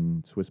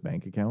fucking Swiss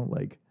bank account.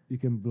 Like You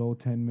can blow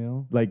 10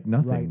 mil. Like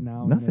nothing. Right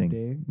now in Nothing. a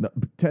day. No,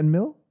 10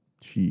 mil?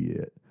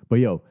 Shit. But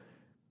yo,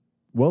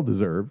 well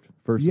deserved,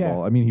 first of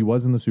all. I mean, he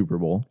was in the Super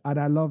Bowl. And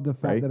I love the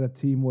fact Right? that a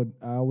team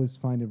I always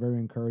find it very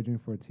encouraging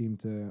for a team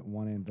to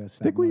want to invest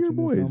Stick that with much your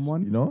into boys,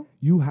 someone. you know?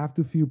 You have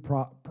to feel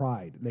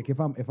pride. Like if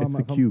I'm the I'm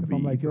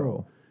like, yo,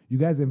 bro. you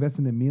guys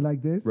investing in me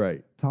like this?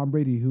 Right. Tom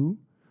Brady who?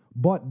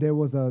 But there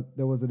was a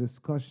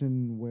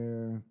discussion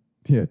where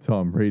Yeah,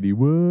 Tom Brady.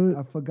 What?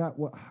 I forgot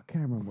what. I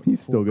can't remember. What He's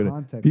the still full gonna.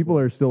 context People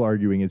was. are still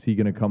arguing. Is he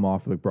gonna come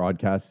off the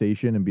broadcast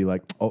station and be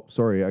like, "Oh,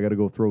 sorry, I got to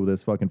go throw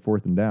this fucking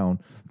 4th and down,"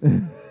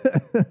 and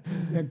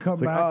come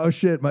it's back? like, oh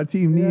shit, my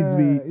team needs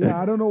me.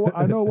 Yeah, I don't know.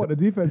 I know what the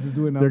defense is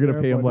doing. They're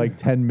gonna pay him like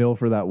 10 mil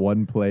for that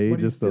one play, but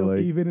just he's still to like.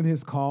 even in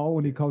his call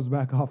when he comes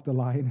back off the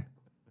line.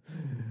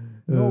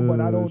 No,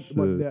 but I don't. Shit.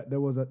 But there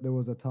was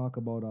a talk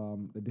about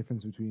the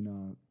difference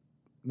between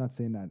not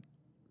saying that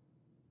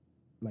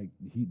like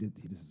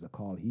this is a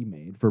call he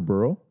made For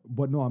Burrow?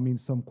 but no, I mean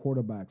some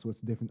quarterbacks. What's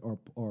the difference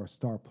or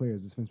star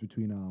players? The difference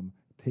between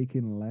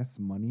taking less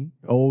money.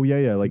 Oh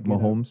yeah, like get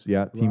Mahomes,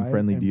 team right?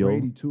 friendly and deal.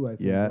 Brady too, I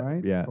think,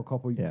 right? Yeah, For a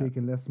couple, yeah.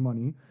 taking less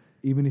money,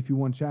 even if you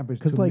won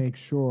championships, to like, make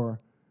sure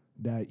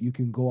that you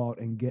can go out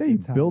and get They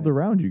the talent. build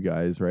around you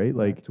guys, right? Back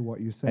Like to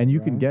what you said, and you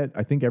right? can get.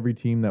 I think every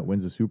team that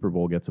wins a Super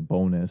Bowl gets a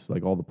bonus.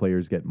 Like all the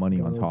players get money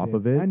Get a on little top dip.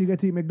 of it. And you get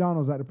to eat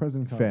McDonald's at the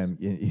president's house. Fam,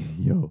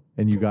 yo,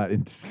 and you got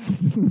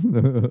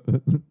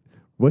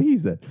what he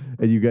said,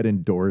 and you get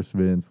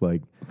endorsements.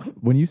 Like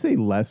when you say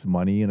less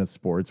money in a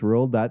sports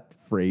world, that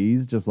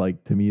phrase just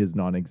like to me is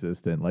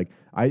non-existent. Like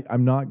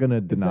I'm not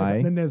gonna deny.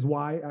 And then there's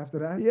why after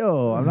that.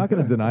 Yo, I'm not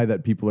gonna deny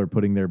that people are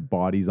putting their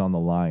bodies on the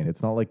line.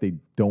 It's not like they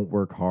don't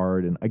work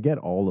hard, and I get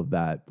all of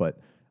that. But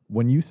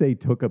when you say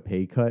took a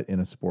pay cut in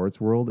a sports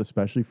world,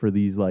 especially for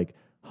these like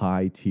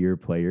high tier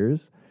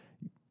players.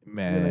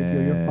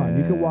 Man, You're fine.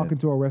 You can walk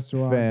into a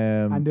restaurant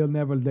fam, and they'll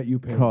never let you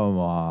pay. Come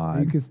on.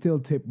 And you can still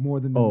tip more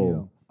than the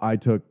meal. I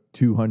took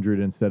 200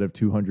 instead of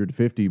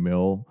 250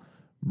 mil.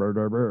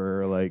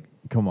 Like,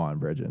 come on,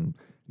 Bridgen.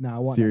 Nah, I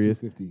want Serious?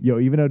 250. Yo,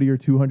 even out of your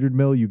 200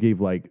 mil, you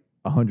gave like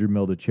 100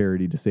 mil to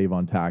charity to save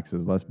on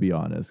taxes. Let's be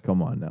honest.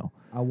 Come on now.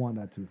 I want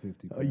that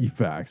 250.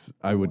 Facts.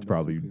 I would want that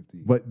probably. 250.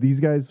 But these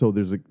guys, so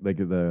there's like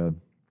the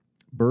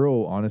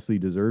Burrow honestly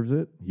deserves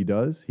it. He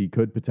does. He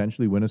could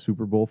potentially win a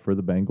Super Bowl for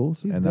the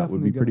Bengals, and that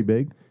would be pretty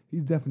big.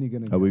 He's definitely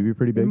gonna. That would be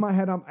pretty big. In my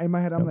head, I'm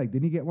like,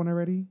 didn't he get one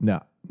already? No,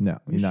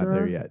 he's not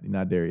there yet.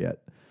 Not there yet.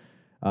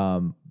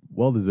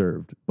 Well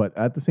deserved, but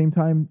at the same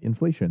time,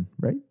 inflation,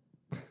 right?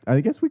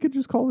 I guess we could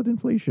just call it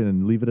inflation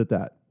and leave it at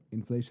that.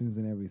 Inflation is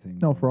in everything.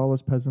 No, man. for all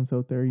us peasants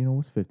out there,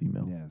 what's 50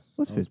 mil? Yes.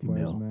 What's Us 50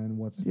 players, mil? man?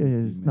 What's 50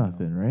 it's mil?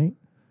 nothing, right?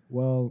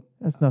 Well,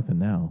 That's nothing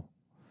now.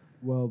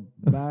 Well,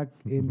 back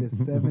in the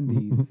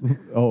 70s.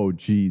 Oh,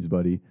 geez,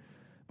 buddy.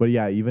 But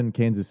yeah, even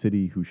Kansas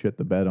City, who shit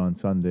the bed on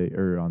Sunday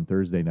or on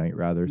Thursday night,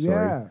 rather. Yeah,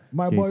 sorry,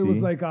 my KC. boy was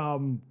like,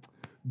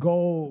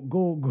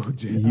 go,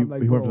 Jay. He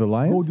went for the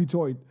Lions? Go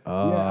Detroit.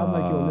 Yeah, I'm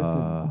like, yo,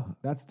 listen,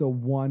 that's the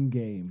one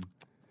game.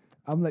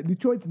 I'm like,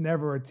 Detroit's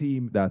never a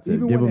team. That's it.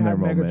 Even Give when they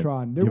them had their Megatron,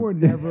 moment. they were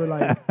never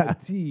like a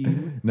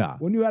team. Nah.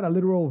 When you had a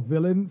literal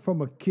villain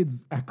from a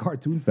kid's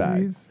cartoon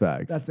series,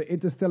 Facts. that's an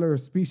interstellar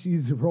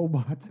species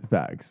robot,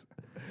 Facts.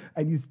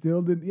 and you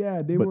still didn't.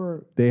 Yeah,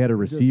 They had a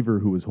receiver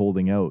who was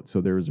holding out.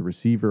 So there was a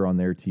receiver on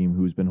their team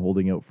who's been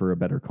holding out for a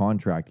better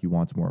contract. He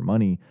wants more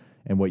money.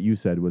 And what you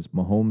said was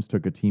Mahomes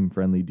took a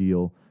team-friendly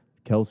deal.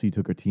 Kelsey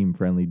took a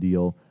team-friendly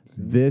deal.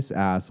 This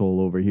asshole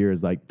over here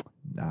is like,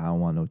 nah, I don't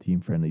want no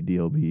team-friendly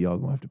deal, but y'all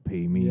going to have to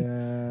pay me.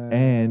 Yeah.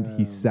 And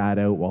he sat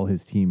out while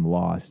his team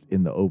lost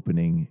in the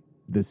opening,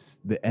 the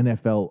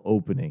NFL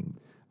opening.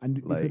 And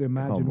you Like, could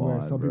imagine come where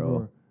on, some bro. people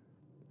were,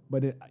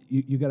 but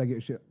you got to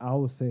get shit. I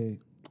always say,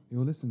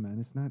 yo, listen,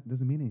 man,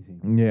 doesn't mean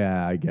anything.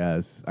 Yeah, I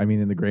guess. I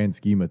mean, in the grand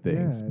scheme of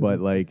things. Yeah, but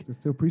like, it's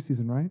still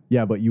preseason, right?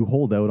 yeah, but you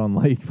hold out on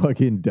like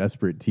fucking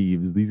desperate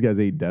teams. These guys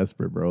ain't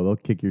desperate, bro. They'll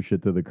kick your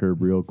shit to the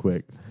curb real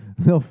quick.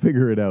 They'll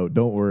figure it out.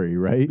 Don't worry,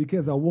 right?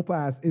 Because a whoop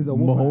ass is a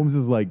whoop Mahomes ass.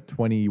 is like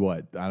 20,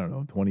 what? I don't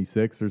know,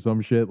 26 or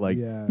some shit. Like,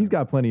 Yeah. he's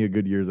got plenty of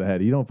good years ahead.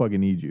 He don't fucking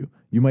need you.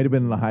 You might have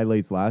been in the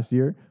highlights last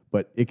year,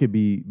 but it could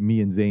be me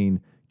and Zane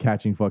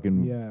catching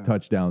fucking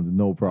touchdowns,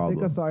 no I problem.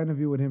 think I saw an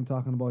interview with him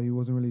talking about he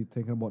wasn't really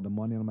thinking about the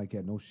money. And I'm like,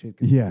 yeah, no shit.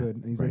 'Cause Yeah, he's good.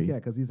 And he's right. like, yeah,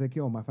 because he's like,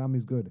 yo, my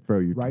family's good. Bro,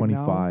 you're right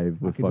 25 now,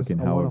 with I could fucking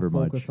I wanna however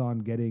much. focus on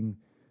getting,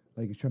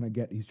 like he's trying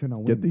to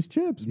win. Get these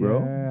chips, bro.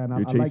 Yeah, and You're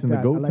I like chasing the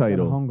that. GOAT I like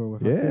title. That hunger.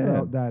 If I figure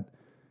out that,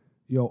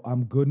 yo,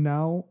 I'm good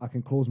now. I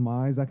can close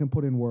my eyes. I can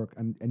put in work,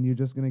 and you're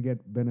just gonna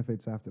get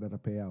benefits after that. A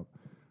payout.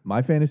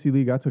 My fantasy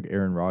league, I took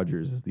Aaron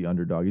Rodgers as the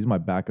underdog. He's my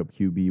backup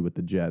QB with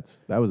the Jets.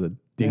 That was a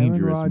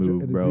dangerous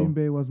move, bro. Green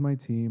Bay was my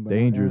team. But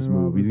Dangerous Aaron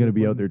move. Rodgers, He's gonna it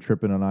be out wouldn't- there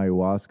tripping on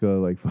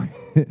ayahuasca, like,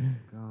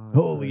 God,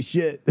 holy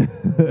shit.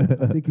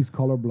 I think he's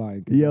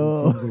colorblind. 'Cause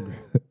Yo. the teams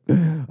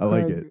are- I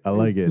like it. I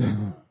like it.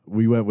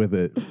 We went with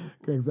it.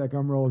 Craig's like,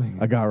 I'm rolling.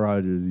 I got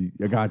Rodgers.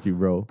 I got you,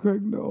 bro.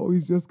 Craig, no,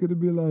 he's just gonna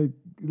be like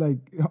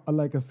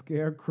a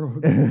scarecrow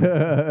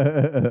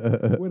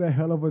with a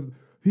hell of a.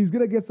 He's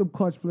gonna get some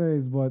clutch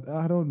plays, but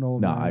I don't know.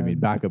 Nah, man. I mean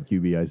backup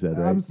QB. I said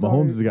right. I'm sorry.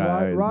 Mahomes is the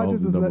guy. Rodgers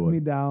Mahomes has is let number me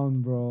one.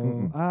 down,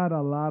 bro. I had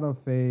a lot of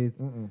faith.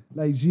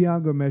 Like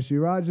Giango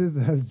Messi, Rodgers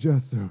has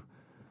just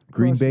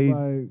Green crushed Bay.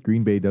 by-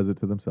 Green Bay does it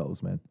to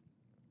themselves, man.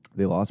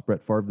 They lost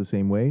Brett Favre the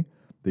same way.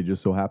 They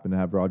just so happened to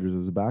have Rodgers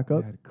as a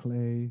backup. They had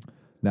Clay.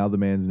 Now the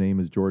man's name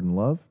is Jordan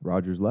Love.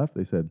 Rodgers left.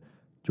 They said,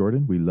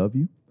 Jordan, we love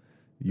you.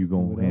 You Let's do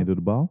gonna it handle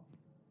the ball.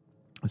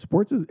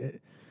 Sports is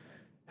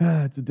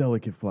It's a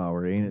delicate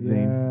flower, ain't it,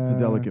 Zane? It's a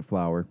delicate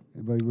flower.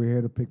 But we're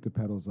here to pick the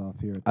petals off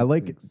here. I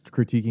like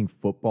critiquing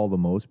football the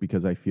most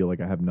because I feel like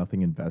I have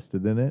nothing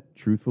invested in it,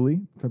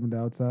 truthfully. Coming to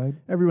outside?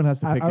 Everyone has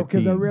to pick a team.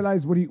 Because I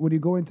realize when you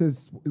go into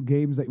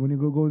games, like when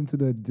you go into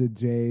the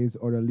Jays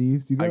or the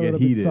Leafs, you get a little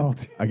bit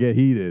salty. I get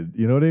heated.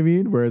 You know what I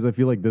mean? Whereas I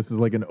feel like this is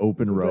like an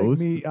open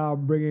roast. Like me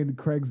bringing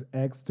Craig's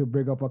ex to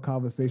bring up a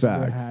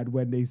conversation they had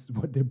when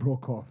they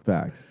broke off.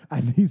 Facts.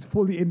 And he's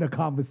fully in the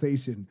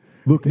conversation.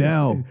 Look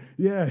now.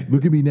 Yeah.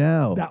 Look at me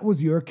now. That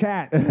was your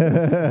cat.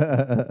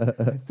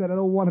 I said I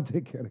don't want to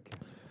take care of the cat.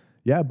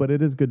 Yeah, but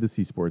it is good to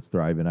see sports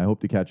thrive, and I hope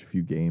to catch a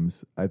few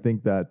games. I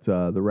think that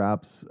the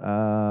Raps,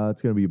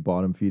 it's going to be a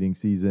bottom feeding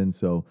season.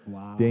 So,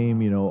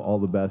 Dame, all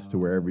the best to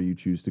wherever you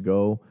choose to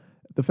go.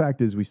 The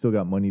fact is, we still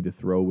got money to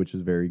throw, which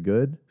is very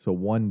good. So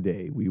one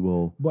day we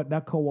will. But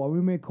that Kawhi, we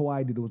made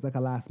Kawhi did, it was like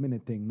a last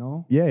minute thing,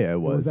 no? Yeah, it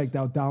was. It was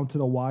like down to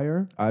the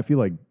wire. I feel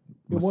like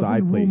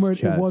Masai plays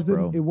chess,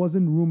 bro. It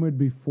wasn't rumored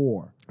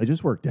before. It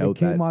just worked out. It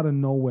came out of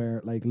nowhere,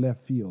 like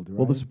left field, right?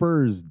 Well, the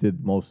Spurs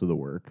did most of the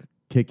work.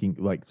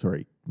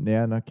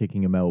 Not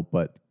kicking him out,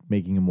 but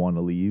making him want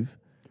to leave.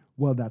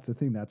 Well, that's the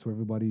thing. That's where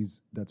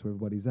everybody's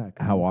at.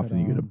 How often are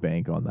you going to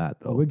bank on that,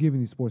 though? We're giving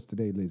you sports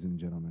today, ladies and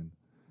gentlemen.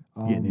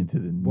 Getting into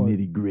the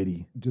nitty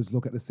gritty. Just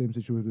look at the same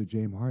situation with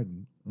James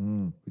Harden.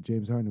 With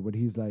James Harden, when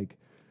he's like,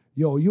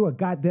 "Yo, you a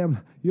goddamn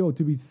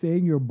to be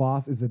saying your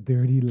boss is a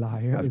dirty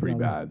liar." That's pretty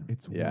bad.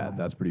 It's wild.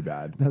 That's pretty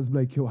bad. That's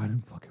like, yo, I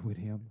didn't fucking with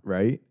him,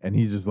 right? And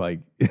he's just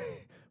like,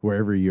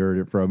 wherever he heard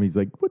it from, he's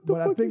like, "What the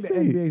fuck?" But I think the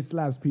NBA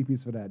slaps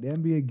peepees for that. The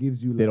NBA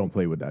gives you. They don't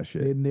play with that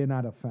shit. They're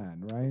not a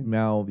fan, right?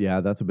 Now, yeah,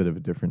 that's a bit of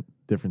a different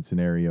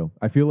scenario.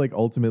 I feel like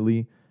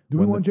ultimately, do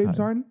we want James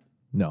Harden?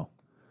 No,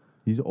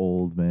 he's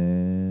old,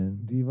 man.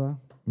 Diva.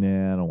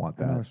 Nah, I don't want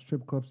that. And our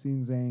strip club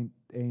scenes ain't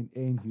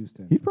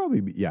Houston. He'd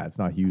probably be, it's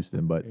not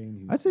Houston, but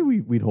I'd say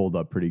we'd hold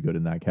up pretty good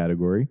in that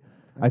category.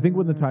 I think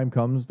when the time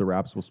comes, the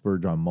Raps will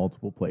splurge on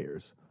multiple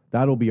players.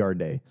 That'll be our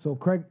day. So,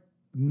 Craig,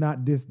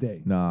 not this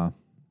day. Nah.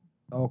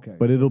 Okay.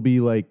 But it'll be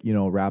like,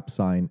 Raps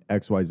sign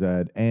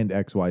XYZ and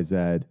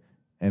XYZ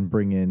and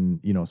bring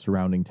in,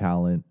 surrounding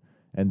talent.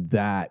 And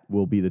that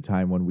will be the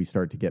time when we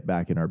start to get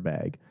back in our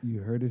bag. You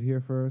heard it here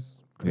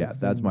first. Yeah,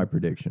 that's my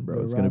prediction,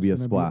 bro. It's going to be a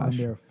splash.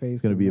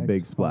 It's going to be a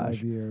big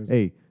splash.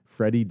 Hey,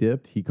 Freddie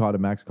dipped. He caught a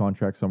max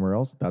contract somewhere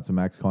else. That's a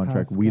max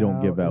contract Pascal we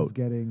don't give out. Is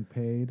getting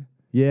paid.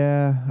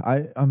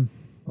 Yeah,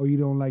 Oh, you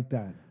don't like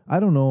that? I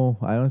don't know.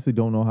 I honestly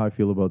don't know how I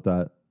feel about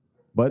that.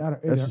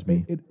 But that's just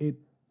me.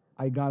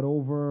 I got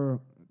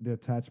over the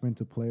attachment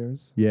to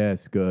players.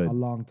 Yes, good. A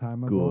long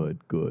time ago.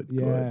 Good.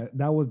 Yeah,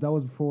 that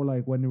was before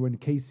like when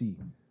Casey.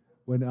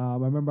 When I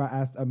remember I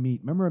asked Amit.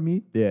 Remember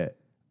Amit? Yeah.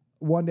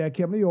 One day I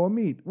came like, yo,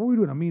 Amit, what are we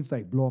doing? Amit's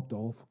like, blow up the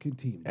whole fucking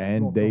team.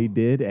 And they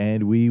did,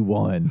 and we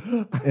won.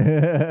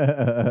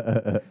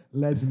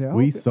 Legendary.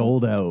 We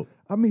sold out.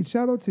 Amit,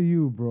 shout out to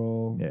you,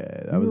 bro.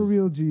 Yeah, that was a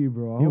real G,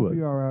 bro. I hope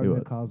you are out in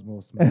the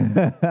cosmos,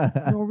 man.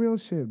 No, real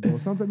shit, bro.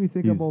 Sometimes you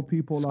think about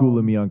people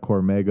schooling me on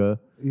Cormega.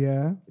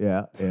 Yeah.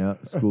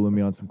 Schooling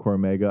me on some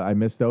Cormega. I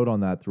missed out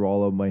on that through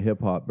all of my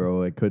hip hop,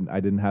 bro. I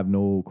didn't have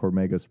no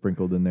Cormega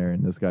sprinkled in there,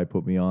 and this guy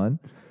put me on.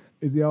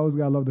 Is you always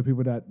gotta love the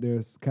people that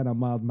there's kind of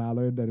mild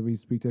mallard that we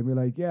speak to and be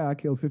like, yeah, I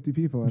killed 50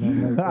 people, and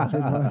I'm like, I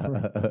changed my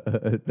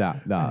life. Nah.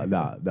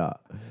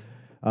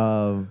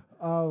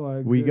 Oh my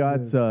goodness. We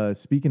got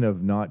speaking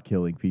of not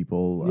killing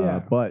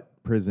people,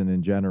 but prison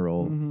in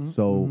general.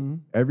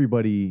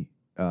 Everybody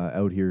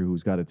out here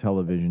who's got a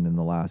television in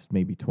the last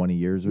maybe 20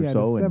 years or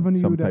so, and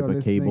some type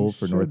of cable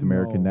for North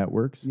American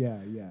networks. Yeah.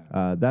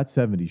 That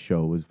 70s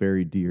show was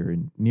very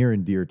near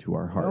and dear to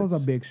our hearts. That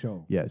was a big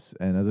show. Yes,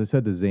 and as I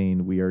said to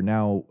Zane, we are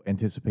now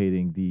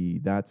anticipating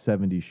that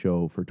 70s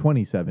show for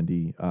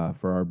 2070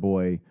 for our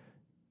boy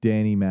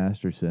Danny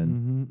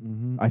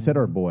Masterson. I said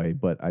our boy,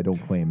 but I don't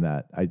claim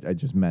that. I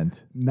just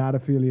meant not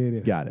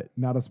affiliated. Got it.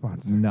 Not a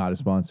sponsor. Not a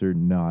sponsor.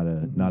 Not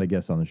a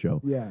guest on the show.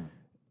 Yeah.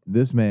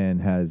 This man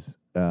has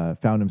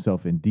found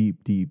himself in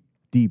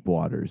deep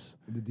waters.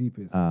 The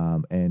deepest.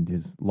 And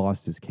has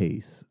lost his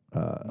case,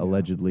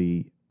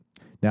 allegedly.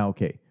 Now,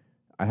 okay,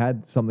 I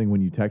had something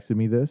when you texted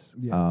me this.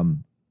 Yes.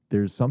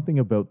 There's something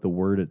about the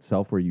word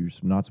itself where you're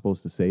not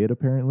supposed to say it,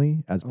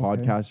 apparently. As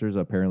podcasters,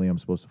 apparently I'm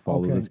supposed to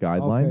follow this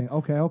guideline.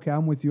 Okay,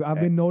 I'm with you. I've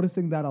been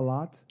noticing that a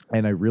lot.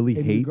 And I really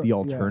hate the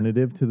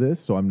alternative to this,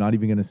 so I'm not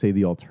even going to say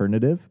the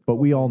alternative, but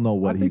we all know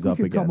what he's up against.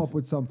 I think we could come up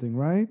with something,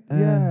 right?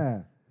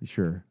 Yeah.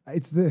 Sure.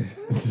 It's the.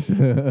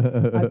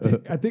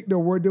 I think the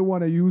word they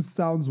want to use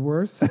sounds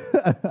worse.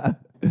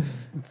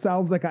 It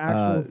sounds like an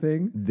actual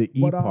thing. The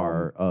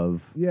EPAR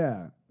of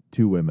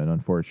two women,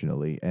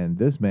 unfortunately, and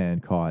this man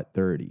caught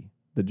 30.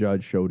 The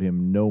judge showed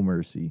him no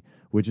mercy,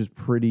 which is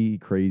pretty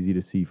crazy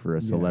to see for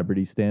a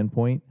celebrity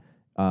standpoint.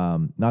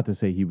 Not to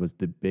say he was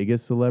the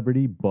biggest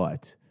celebrity,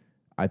 but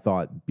I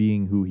thought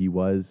being who he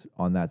was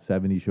on that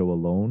 70 show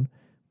alone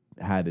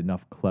had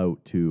enough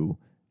clout to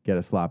get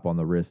a slap on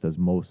the wrist as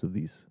most of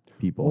these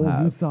people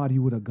have. You thought he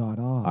would have got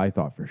off. I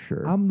thought for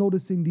sure. I'm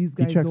noticing these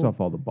guys. He checks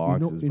off all the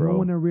boxes, you bro. know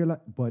when I realize,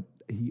 but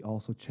he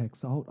also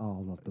checks out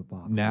all of the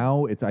boxes.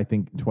 Now it's, I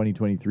think,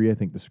 2023. I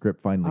think the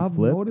script finally I'm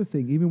flipped.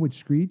 noticing, even with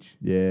Screech.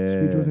 Yeah.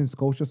 Screech was in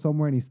Scotia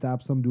somewhere and he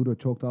stabbed some dude or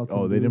choked out some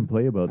dude. Oh, they didn't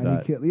play about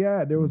that.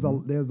 There was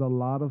there's a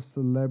lot of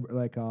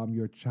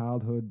your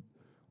childhood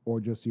or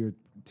just your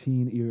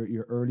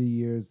your early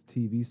years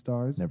TV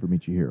stars. Never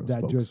meet your heroes,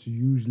 That folks. just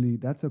usually,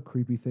 that's a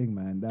creepy thing,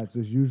 man. That's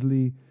just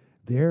usually,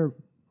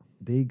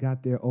 they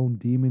got their own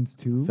demons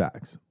too.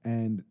 Facts.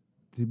 And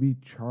to be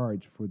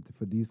charged for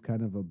these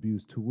kind of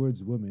abuse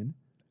towards women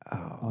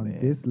on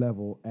this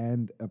level,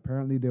 and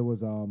apparently there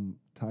was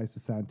ties to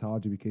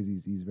Scientology because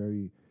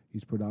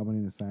he's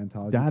predominant in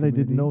Scientology. That community.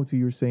 I didn't know till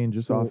you were saying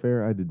just off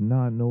air. I did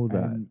not know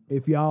that. And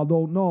if y'all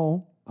don't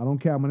know, I don't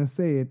care. I'm gonna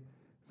say it.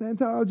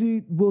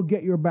 Scientology will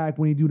get your back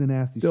when you do the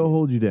nasty shit. They'll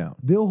hold you down.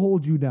 They'll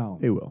hold you down.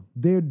 They will.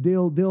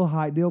 They'll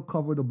hide. They'll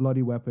cover the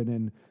bloody weapon,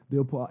 and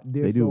they'll put.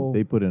 They do.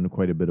 They put in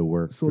quite a bit of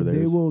work. So for theirs.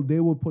 they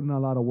will put in a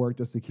lot of work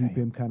just to keep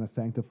him kind of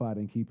sanctified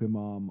and keep him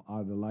out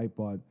of the light.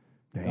 But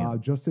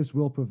justice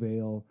will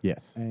prevail.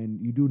 Yes. And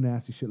you do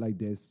nasty shit like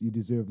this, you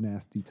deserve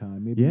nasty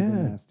time. Maybe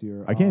even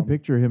nastier. I can't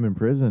picture him in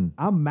prison.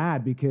 I'm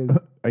mad because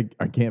I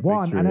can't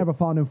one, picture I never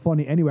found him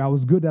funny. Anyway, I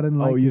was good that I didn't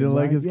like him. Oh, you didn't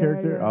like right? his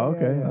character? Yeah, oh,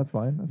 okay. yeah. That's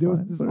fine. That's There was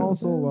fine. this But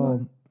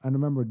also, I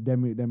remember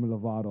Demi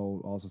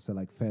Lovato also said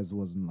like Fez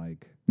wasn't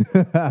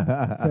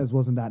Fez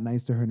wasn't that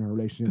nice to her in her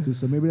relationship too.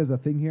 So maybe there's a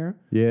thing here.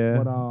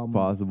 Yeah, but,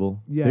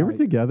 possible. yeah, They were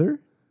together?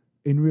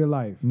 in real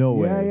life. No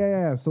way.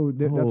 Yeah. So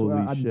that's Holy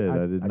why shit,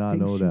 I did not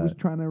think know she was that.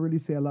 trying to really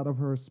say a lot of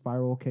her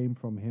spiral came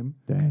from him.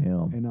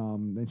 Damn.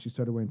 And then she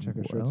started wearing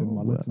checker shirts and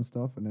mullets and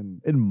stuff. And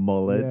then In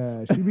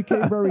mullets. yeah, she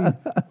became very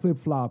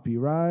flip floppy,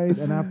 right?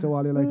 And after a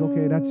while, you're like,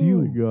 okay, that's Oh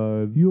you. my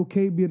God. You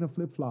okay being a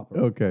flip flopper?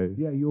 Okay.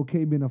 Yeah, you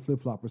okay being a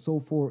flip flopper? So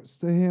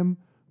to him,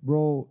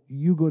 bro,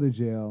 you go to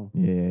jail.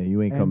 Yeah,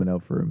 you ain't coming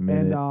out for a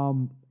minute.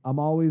 And I'm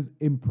always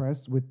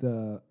impressed with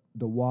the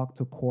walk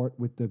to court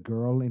with the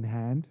girl in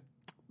hand.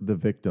 The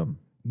victim.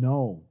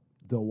 No,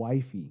 the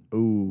wifey.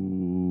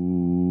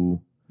 Ooh.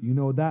 You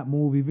know that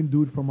move, even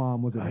dude from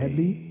was it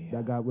Headley?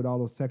 That guy with all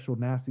those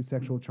nasty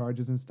sexual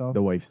charges and stuff.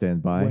 The wife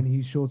stands by. When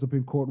he shows up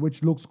in court,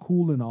 which looks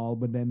cool and all,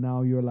 but then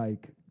now you're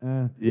like,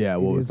 yeah,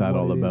 what was that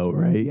all about,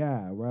 right?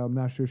 Yeah, well, I'm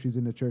not sure she's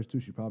in the church too.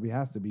 She probably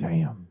has to be.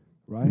 Damn.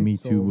 Right? The Me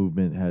Too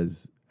movement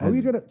has. Are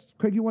we gonna,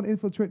 Craig? You want to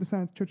infiltrate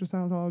the Church of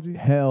Scientology?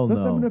 Hell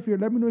no.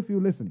 Let me know if you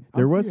listen.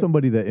 There was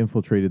somebody that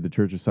infiltrated the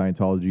Church of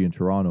Scientology in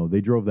Toronto. They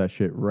drove that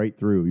shit right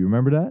through. You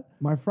remember that?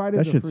 My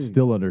Fridays That are shit's free.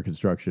 still under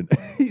construction.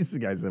 This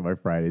guy said my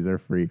Fridays are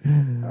free.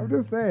 I'm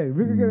just saying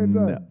we can get it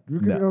done.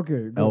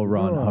 Okay. L.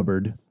 Ron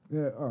Hubbard.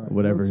 Yeah. All right.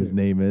 Whatever his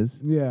name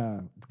is. Yeah.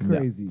 It's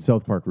crazy. No,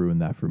 South Park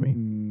ruined that for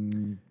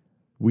me.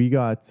 We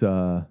got.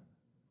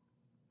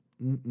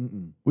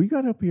 We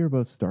got up here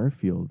about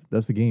Starfield.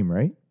 That's the game,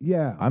 right?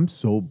 Yeah. I'm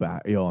so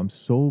bad. I'm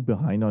so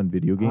behind on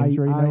video games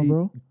right now,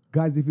 bro.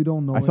 Guys, if you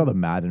don't know, I saw the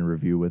Madden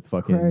review with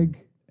fucking Craig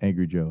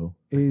Angry Joe.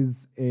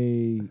 Is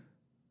a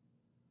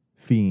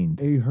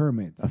fiend. A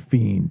hermit. A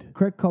fiend.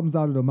 Craig comes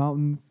out of the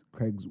mountains.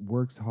 Craig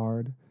works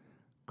hard.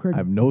 Craig I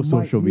have no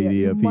social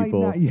media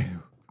people.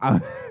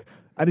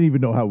 I didn't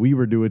even know how we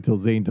were doing till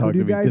Zane talked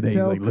to me today. He's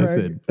like,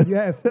 listen.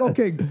 Yes.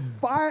 Okay.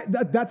 Fine.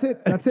 That's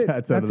it. That's it.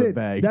 That's out of the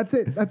bag. That's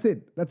it.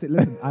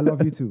 Listen, I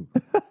love you too.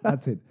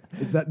 That's it.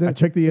 I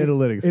checked the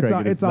analytics,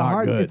 Craig. It's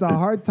not good. It's a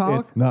hard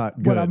talk. It's not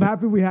good. But I'm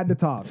happy we had the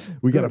talk.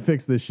 We got to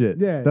fix this shit.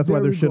 Yeah. That's why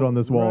there's shit on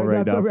this wall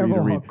right now for you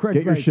to read.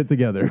 Get your shit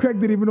together. Craig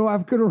didn't even know I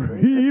could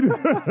read.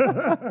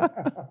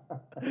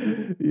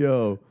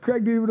 Yo.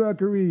 Craig didn't even know I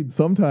could read.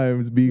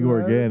 Sometimes being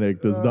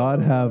organic does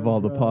not have all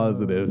the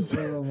positives.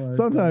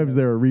 Sometimes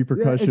there are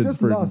repercussions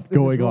for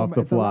going off the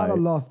fly. It's a lot of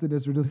lust in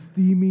this. We're just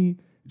steamy,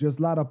 just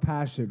a lot of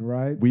passion,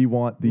 right? We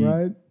want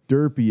the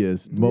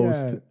derpiest,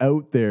 most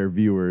out there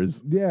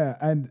viewers. Yeah,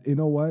 and you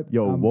know what?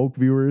 Yo, woke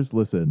viewers,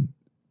 listen,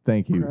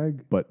 thank you.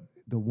 Craig, but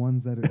the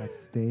ones that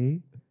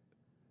stay,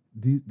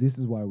 this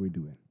is why we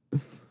do it.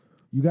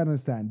 You got to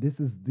understand, this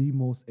is the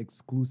most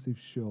exclusive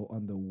show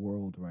on the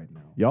world right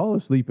now. Y'all are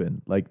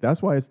sleeping. Like,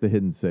 that's why it's the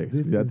Hidden Six.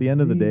 At the end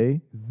of the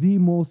day, the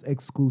most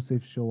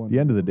exclusive show on the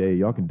end of the day,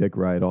 y'all can dick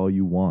ride all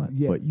you want,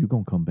 but you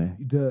gonna come back.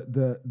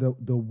 The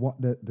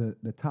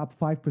top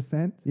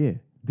 5%,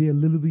 they're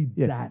literally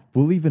that.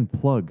 We'll even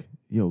plug,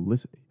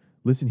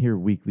 listen here,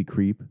 weekly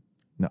creep.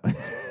 No.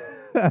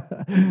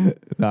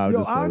 No,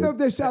 yo, I don't know if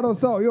they shout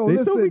us out. Yo, they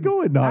listen, still be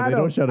going. No, they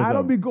don't shut us out.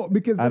 Adam be going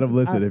because Adam,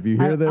 listen. If you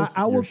hear this,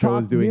 your show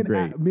is doing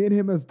great. Me and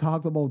him has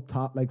talked about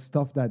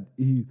stuff that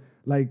he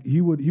would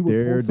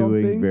They're post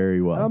something. doing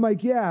very well. And I'm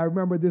like, yeah, I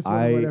remember this one.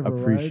 I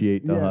whatever,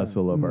 appreciate the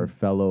hustle of our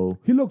fellow.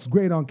 He looks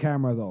great on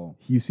camera though.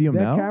 You see him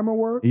now? Camera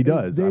work. He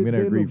does. I'm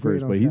gonna agree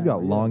first, but he's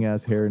got long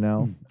ass hair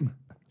now.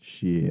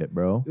 Shit,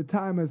 bro. The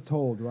time has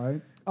told,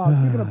 right?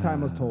 Speaking of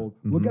time has told,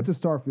 we'll get to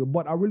Starfield,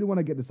 but I really want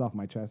to get this off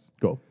my chest.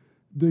 Go.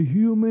 The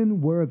human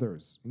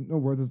Werther's. You know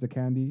Werther's the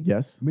candy?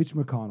 Yes. Mitch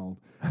McConnell.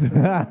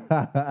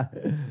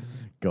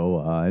 Go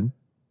on.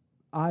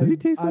 Does he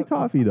taste like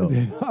toffee though?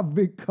 I've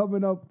been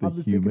coming up. I've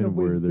been thinking of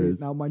ways to say it.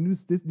 Now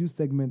this new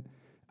segment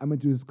I'm going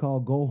to do is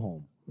called Go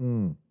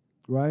Home.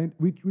 Right?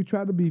 We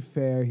try to be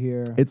fair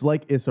here. It's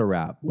like it's a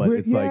rap, but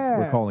like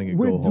we're calling it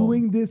Go Home. We're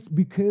doing this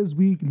because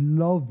we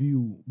love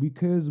you,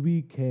 because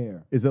we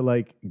care. Is it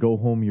like go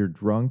home, you're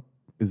drunk?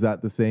 Is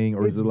that the saying?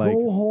 Or is it like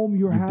go home,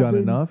 you've done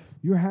enough?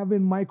 You're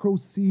having micro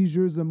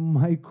seizures and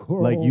micro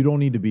like you don't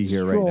need to be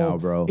here right now,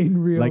 bro. In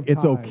real like time.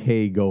 It's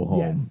okay, go home.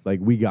 Yes. Like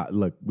we got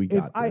this.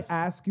 If I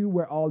ask you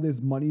where all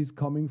this money's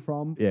coming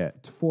from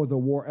for the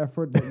war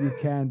effort, but you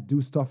can't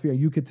do stuff here,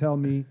 you could tell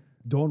me,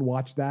 don't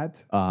watch that.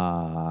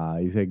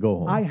 You say go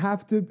home. I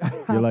have to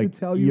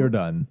tell you. You're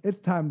done. It's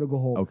time to go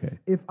home. Okay.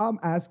 If I'm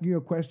asking you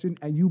a question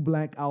and you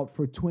blank out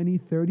for 20,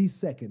 30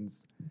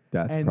 seconds.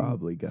 That's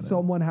probably gonna.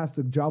 Someone has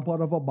to jump out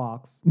of a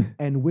box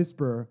and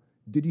whisper,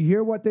 "Did you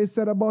hear what they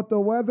said about the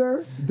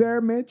weather there,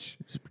 Mitch?"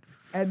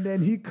 And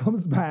then he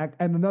comes back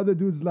and another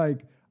dude's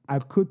like, "I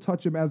could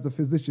touch him as the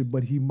physician,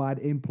 but he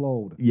might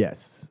implode."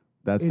 Yes.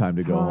 That's time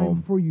to go home. It's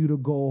time for you to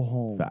go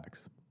home.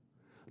 Facts.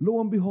 Lo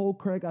and behold,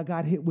 Craig, I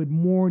got hit with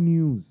more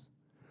news.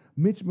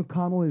 Mitch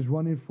McConnell is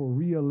running for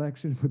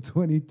re-election for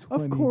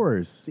 2020. Of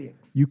course.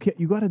 You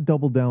got to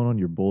double down on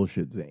your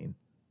bullshit, Zane.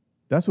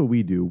 That's what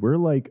we do. We're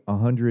like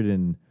 100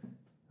 and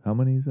how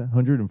many is that?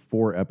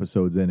 104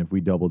 episodes in if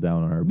we double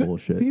down on our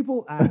bullshit.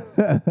 People ask,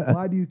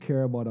 why do you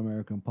care about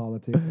American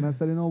politics? And I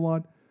said, you know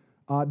what?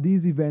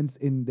 These events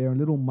in their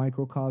little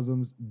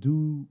microcosms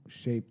do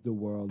shape the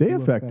world. They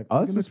affect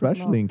us,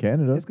 especially in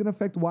Canada. It's going to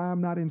affect why I'm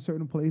not in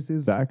certain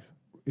places. Facts.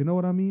 You know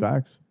what I mean?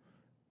 Facts.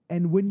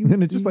 And when you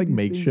and it just like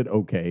makes shit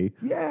okay.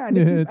 Yeah, and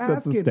it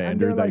sets a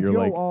standard that you're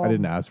like, I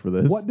didn't ask for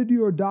this. What did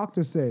your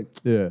doctor say?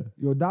 Yeah.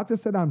 Your doctor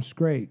said I'm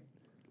straight.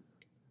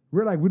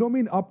 We're like, we don't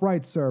mean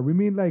upright, sir. We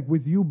mean like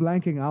with you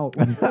blanking out.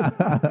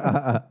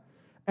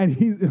 And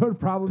you know the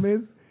problem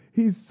is?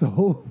 He's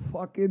so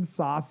fucking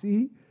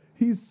saucy.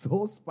 He's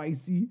so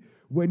spicy.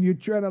 When you're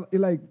trying to,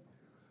 like,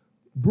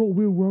 bro,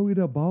 we're worried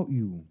about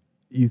you.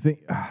 You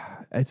think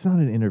it's not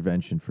an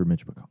intervention for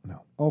Mitch McConnell?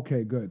 No.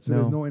 Okay, good. So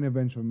there's no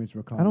intervention for Mitch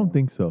McConnell. I don't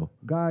think so.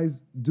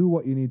 Guys, do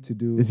what you need to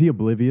do. Is he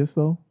oblivious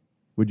though?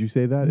 Would you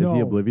say that? No. Is he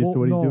oblivious to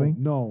what he's doing?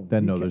 No.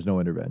 Then no, there's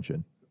no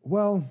intervention.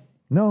 Well,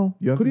 no.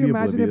 You have could to you be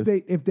imagine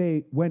oblivious. if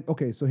they went?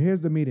 Okay, so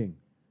here's the meeting.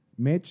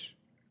 Mitch,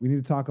 we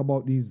need to talk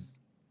about these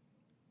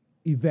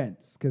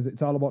events because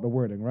it's all about the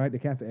wording, right? They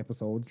can't say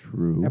episodes.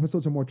 True.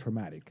 Episodes are more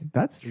traumatic.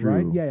 That's true.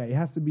 Right? Yeah. It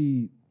has to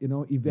be,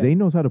 events. Zane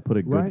knows how to put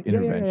a good right?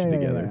 intervention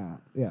together.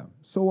 Yeah.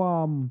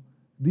 So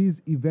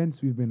these events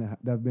that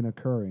have been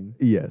occurring.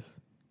 Yes.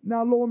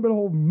 Now, lo and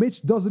behold,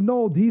 Mitch doesn't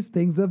know these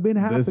things have been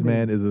happening. This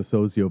man is a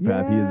sociopath.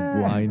 Yeah. He is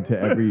blind to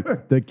every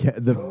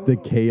the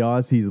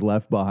chaos he's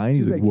left behind.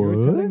 He's like, you're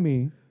what? telling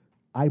me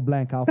I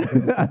blank out for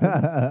 30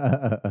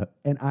 seconds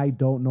and I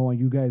don't know, and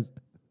you guys.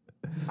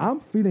 I'm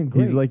feeling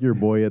great. He's like your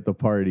boy at the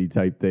party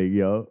type thing,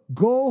 yo.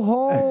 Go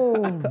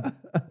home.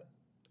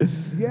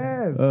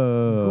 Yes.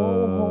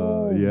 Go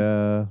home.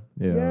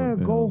 Yeah,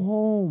 go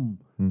home.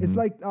 Mm-hmm. It's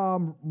like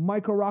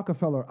Michael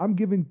Rockefeller. I'm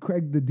giving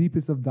Craig the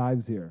deepest of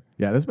dives here.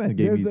 Yeah, this man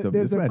gave me some.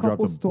 This man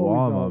dropped a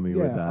bomb on me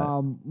with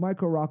that.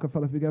 Michael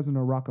Rockefeller, if you guys know the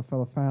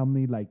Rockefeller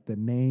family, like the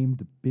name,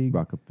 the big.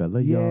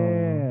 Rockefeller,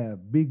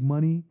 big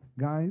money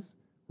guys,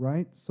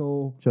 right?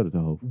 So. Shout out to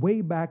Hope.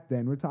 Way back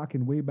then, we're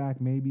talking way back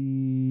maybe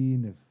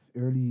in the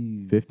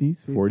early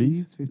 50s,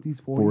 40s,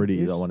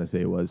 40s, I want to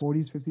say it was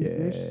 40s,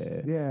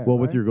 50s. Yeah. Well,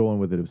 what you're going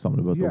with it was something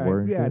about the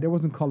war. Yeah, there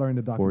wasn't color in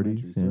the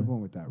documentary, so we're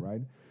going with that,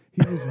 right?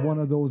 He was one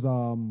of those,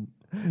 one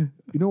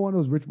of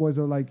those rich boys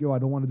that are like, yo, I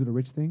don't want to do the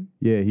rich thing.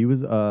 Yeah, he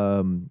was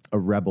a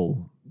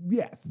rebel.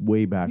 Yes.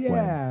 Way back when.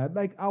 Yeah,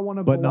 like I want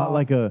to go. But not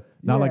like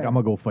I'm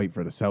gonna go fight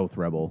for the South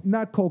rebel.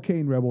 Not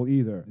cocaine rebel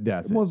either.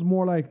 It was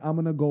more like I'm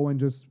gonna go and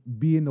just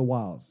be in the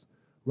wilds,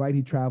 right?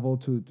 He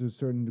traveled to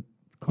certain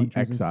countries.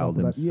 He exiled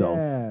and himself.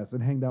 Yes,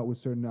 and hanged out with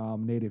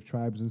certain native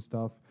tribes and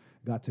stuff.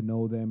 Got to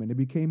know them, and it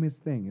became his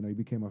thing. He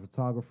became a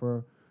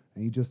photographer,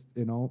 and he just,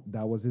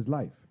 that was his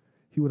life.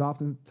 He would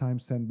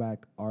oftentimes send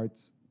back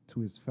arts to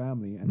his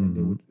family, and then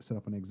they would set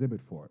up an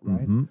exhibit for it,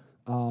 right?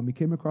 He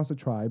came across a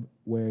tribe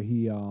where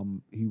he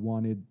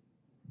wanted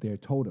their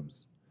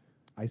totems.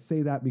 I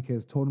say that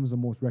because totem is the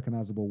most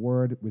recognizable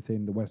word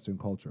within the Western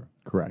culture.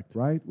 Correct.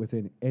 Right?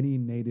 Within any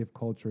native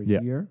culture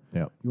here,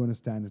 you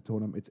understand the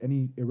totem. It's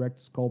any erect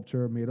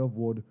sculpture made of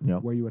wood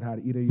where you would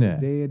have either your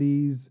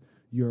deities,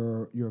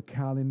 your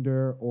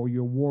calendar, or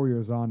your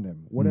warriors on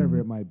them, whatever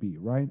it might be,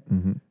 right?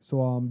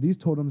 So these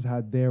totems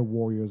had their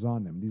warriors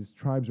on them. These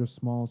tribes are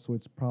small, so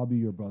it's probably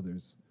your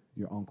brothers,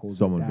 your uncles,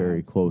 someone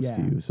very close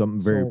to you,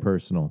 something very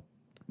personal.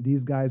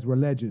 These guys were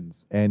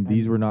legends. And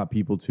these were not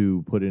people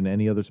to put in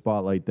any other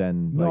spotlight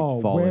than like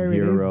fallen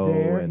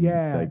hero.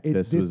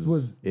 This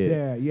was it.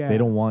 There, They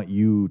don't want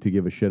you to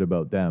give a shit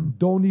about them.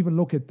 Don't even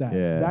look at that.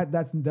 Yeah.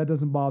 That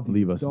doesn't bother you.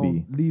 Leave us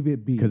be. Leave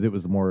it be. Because it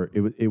was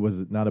it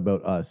was not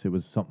about us. It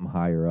was something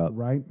higher up.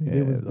 Right? Yeah,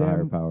 it was the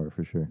higher power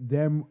for sure.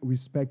 Them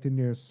respecting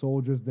their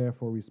soldiers,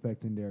 therefore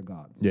respecting their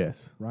gods.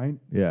 Yes. Right?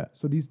 Yeah.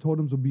 So these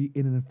totems will be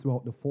in and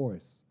throughout the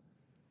forest.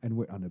 and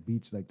we're on the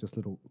beach, like just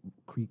little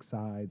creek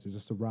sides or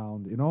just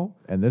around, you know.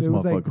 And this so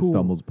motherfucker like, cool.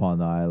 stumbles upon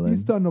the island. He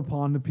stumbled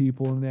upon the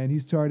people, and then he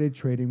started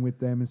trading with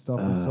them and stuff.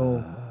 And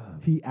so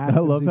he asked I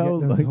them love to how, get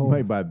them like, home.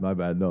 my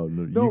bad. No,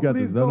 No, you got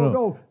please this.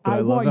 No. But I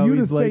love want how you to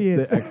he's like say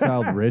it. the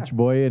exiled rich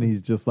boy, and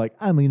he's just like,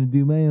 I'm gonna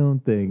do my own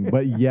thing,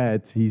 but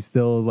yet he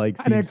still like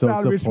An seems so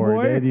exiled rich boy.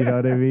 supported. You know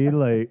what I mean?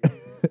 Like,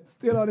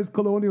 Still on his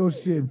colonial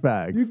shit.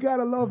 facts. You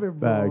gotta love it,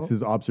 bro. Facts.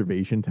 His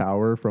observation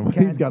tower from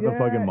Can't- he's got the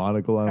fucking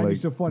monocle on. And Like,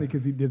 it's so funny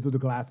because he did with the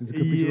glasses. You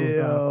could picture those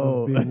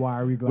yo. glasses, big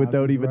wiry glasses.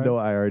 without even right? know,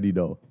 I already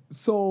know.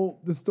 So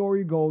the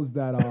story goes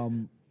that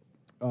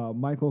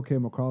Michael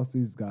came across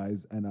these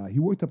guys, and he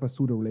worked up a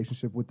pseudo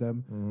relationship with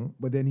them,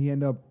 but then he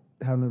ended up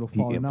having a little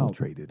falling out.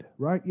 infiltrated.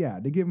 Right? Yeah,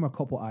 they gave him a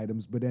couple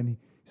items, but then he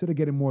started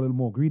getting a little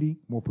more greedy,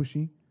 more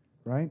pushy,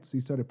 right? So he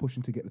started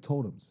pushing to get the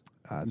totems.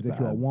 That's He's like,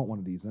 yo, I bad. want one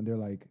of these. And they're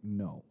like,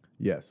 no.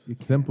 Yes. You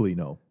can't. Simply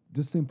no.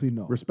 Just simply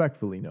no.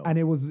 Respectfully no. And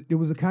it was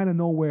a kind of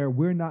no where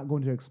we're not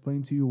going to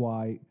explain to you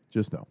why.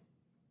 Just no.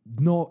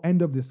 No,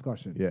 end of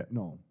discussion. Yeah.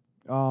 No.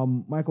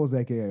 Michael's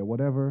like, yeah,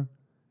 whatever.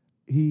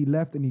 He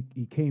left and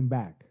he came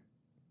back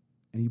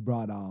and he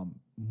brought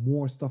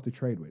more stuff to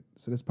trade with.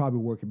 So that's probably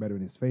working better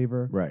in his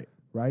favor. Right.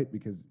 Right?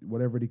 Because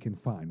whatever he can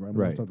find, right?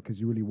 Right.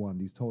 Because you really want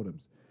these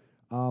totems.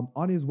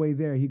 On his way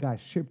there, he got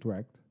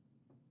shipwrecked.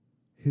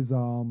 His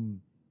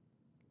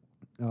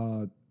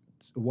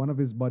one of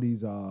his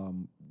buddies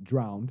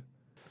drowned,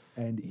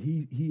 and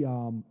he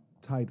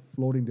tied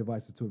floating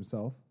devices to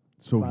himself.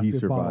 So he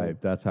Plastic bottle,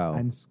 survived. That's how.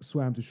 and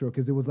swam to shore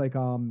because it was like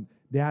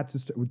they had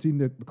to between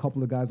the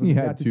couple of guys. He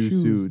they had to two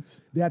choose,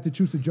 suits. They had to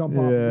choose to jump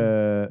off.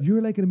 Yeah.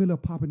 You're like in the middle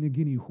of Papua New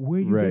Guinea. Where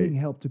are you getting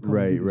help to come?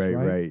 Right, do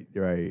this,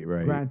 right.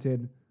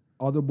 Granted,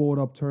 other boat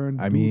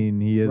upturned. I mean,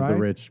 he is the right?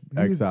 rich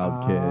He's-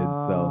 exiled kid.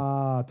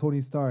 So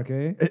Tony Stark,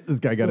 eh? this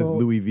guy got his So-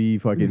 Louis V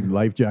fucking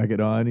life jacket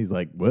on. He's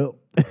like, well,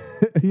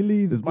 He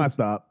leaves. this is my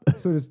stop.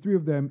 So there's three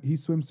of them. He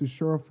swims to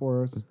shore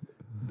for us.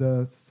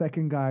 The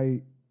second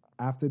guy,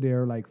 after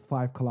they're like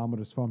 5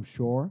 kilometers from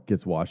shore,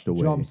 Gets washed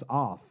away. jumps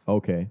off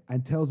Okay.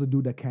 and tells the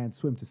dude that can't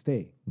swim to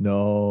stay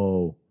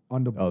No.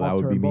 on the Oh, that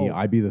would be upturned me. boat.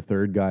 I'd be the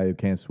third guy who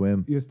can't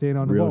swim. You're staying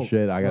on the Real boat.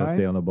 shit. I gotta right?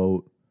 stay on the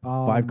boat.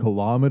 5 Um,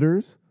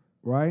 kilometers.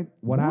 Right?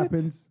 What What?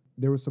 happens?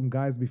 There were some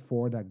guys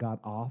before that got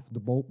off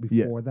the boat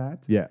before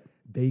that. Yeah.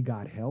 They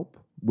got help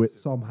With-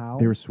 somehow.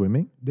 They were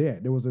swimming. there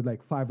was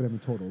like 5 of them in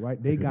total,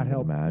 right? They got Couldn't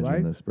help, Imagine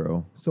right? this,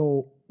 bro.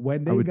 So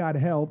when they would- got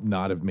help,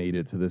 Not have made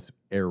it to this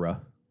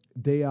era.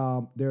 they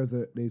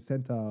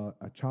sent a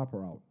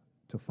chopper out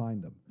to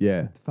find them.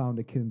 Yeah. Found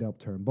the kid in the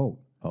upturned boat.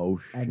 Oh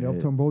shit. And the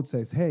upturned boat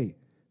says, hey,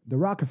 the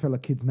Rockefeller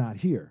kid's not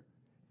here.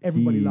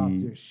 Everybody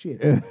lost their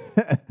shit.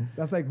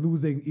 That's like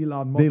losing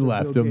Elon Musk. They and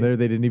left Bill him there. Gates.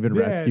 They didn't even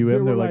Yeah, rescue they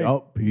him. They're were like, like-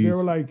 oh, peace. they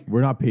were like-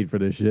 we're not paid for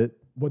this shit.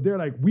 But they're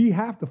like, we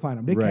have to find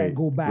him. They can't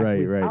go back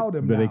without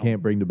him But they now.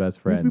 can't bring the best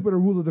These friend. people are the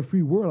rule of the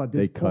free world at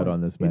this They point. cut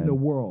on this In man. the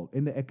world,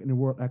 in the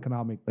world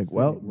economic Like, setting,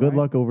 well, good right?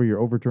 luck over your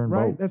overturned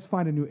Right? boat. Let's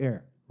find a new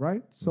heir,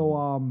 right?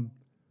 So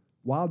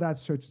while that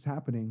search is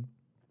happening,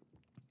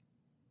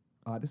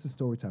 this is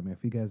story time.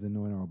 If you guys didn't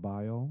know, in our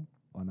bio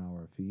on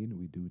our feed,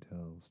 we do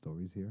tell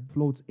stories here.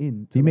 Floats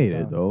in. He made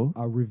it, though.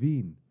 A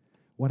ravine.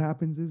 What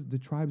happens is the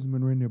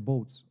tribesmen were in their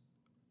boats.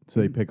 So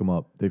they pick him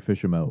up. They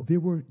fish him out. They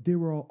were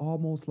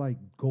almost like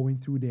going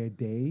through their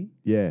day,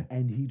 Yeah.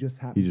 and he just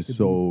happened. He just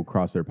so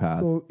crossed their path.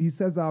 So he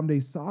says they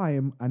saw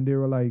him and they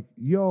were like,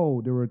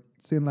 yo, they were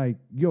saying like,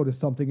 yo, there's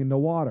something in the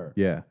water.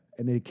 Yeah.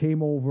 And they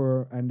came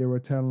over and they were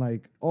telling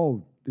like,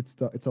 oh,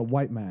 it's a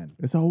white man.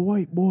 It's a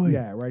white boy.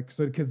 Yeah, right.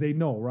 So because they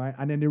know, right?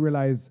 And then they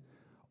realize,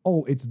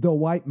 oh, it's the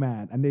white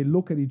man. And they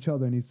look at each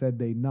other and he said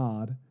they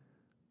nod.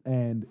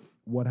 And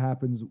what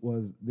happens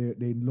was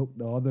they look,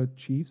 the other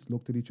chiefs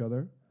looked at each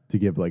other. To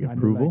give like And they're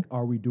approval. like,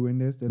 are we doing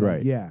this? They're Right.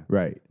 like, yeah.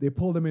 Right. They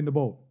pulled him in the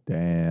boat.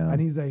 Damn. And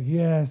he's like,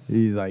 yes.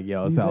 He's like,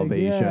 yo, He's like,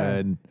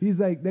 salvation. yeah. He's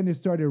like, then they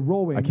started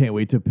rowing. I can't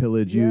wait to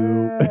pillage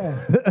Yeah.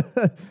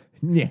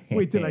 you.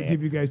 Wait till I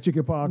give you guys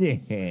chicken pox.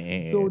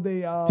 Yeah. So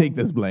they Take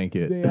this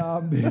blanket. They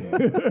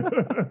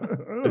the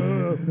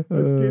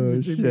skins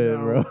are chicken shit,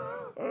 now. bro.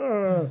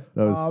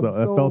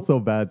 That felt so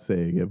bad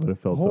saying it, but it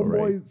felt so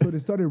right. Homeboy, so they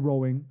started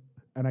rowing,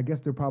 and I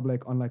guess they're probably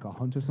like on like a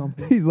hunt or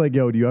something. He's like,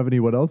 yo, do you have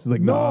anyone else? He's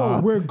like, No,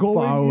 nah, we're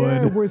going.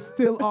 firewood. Yeah, we're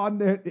still on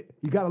there.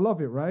 You gotta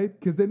love it, right?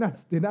 Because they're not.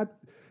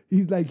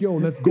 He's like, yo,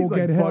 let's go He's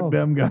get like, help. fuck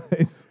them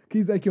guys.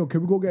 He's like, yo,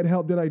 can we go get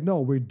help? They're like, no,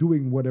 we're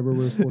doing whatever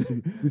we're supposed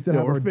to do. We still Yo,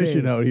 have we're our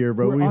fishing day. out here,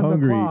 bro. We're We on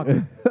hungry.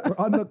 The clock.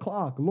 We're on the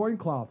clock.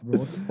 Loincloth, bro.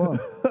 What the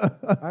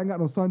fuck? I ain't got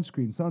no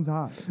sunscreen. Sun's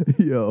hot.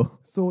 Yo.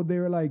 So they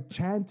were like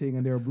chanting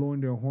and they were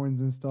blowing their horns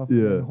and stuff.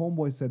 Yeah. And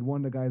homeboy said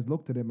one of the guys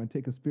looked at him and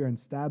take a spear and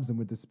stabs him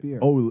with the spear.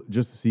 Oh,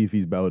 just to see if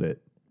he's about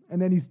it.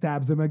 And then he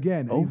stabs him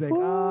again. And Oh, he's like,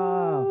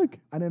 ah. fuck.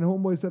 And then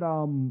homeboy said,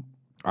 All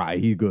right,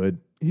 he's good.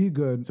 he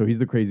good. So he's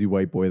the crazy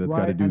white boy that's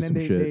got to do and some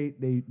then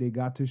shit. they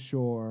got to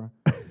shore.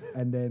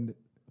 And then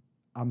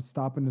I'm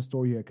stopping the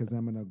story here because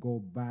I'm going to go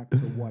back to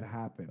what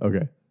happened.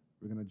 Okay.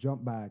 We're going to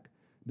jump back.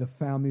 The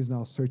family's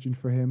now searching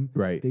for him.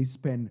 Right. They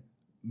spend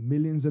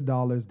millions of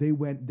dollars. They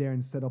went there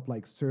and set up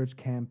like search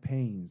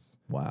campaigns.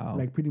 Wow.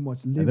 Like pretty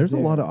much lived And there's there,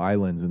 a lot of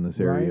islands in this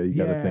area. right? You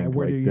got to think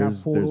where like you have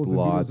there's photos and videos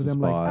lots of of them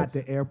like spots.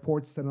 at the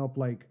airport setting up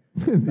like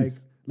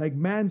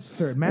man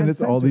And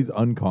it's all these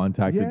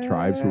uncontacted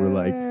tribes who are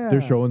like,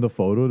 they're showing the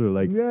photo. They're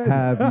like,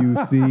 have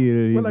you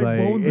seen it? With like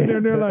bones in there,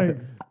 and they're like,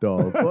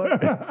 dog,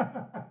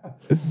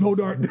 what? no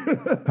dart.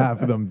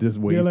 Half of them just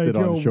wasted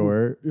on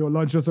shore. Your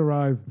lunch just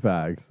arrived.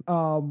 Facts.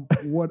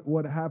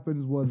 What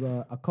happens was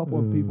a couple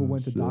of people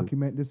went to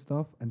document this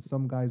stuff, and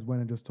some guys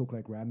went and just took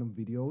like random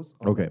videos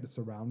of like, the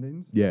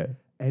surroundings. Yeah.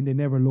 And they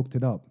never looked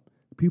it up.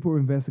 People who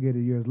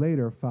investigated years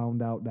later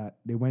found out that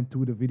they went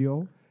through the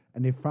video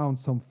and they found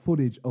some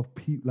footage of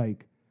people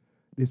like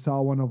they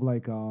saw one of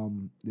like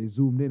they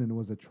zoomed in and it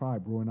was a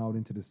tribe rowing out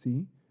into the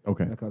sea.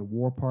 Okay. Like a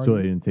war party. So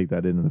they didn't take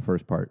that in the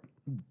first part.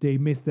 They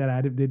missed that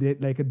out. They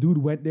did like a dude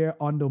went there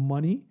on the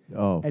money.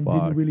 Oh, and fuck.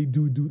 didn't really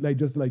do like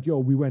just like yo,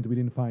 we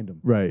didn't find him.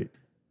 Right.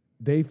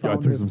 They found.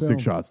 I took some sick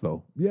shots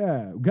though.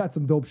 Yeah, got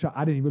some dope shots.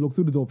 I didn't even look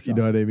through the dope shots. You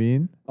know what I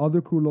mean? Other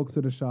crew looked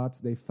through the shots.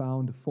 They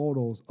found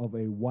photos of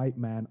a white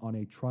man on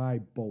a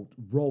tribe boat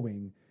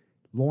rowing,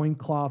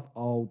 loincloth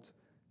out,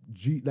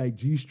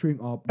 G-string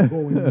up,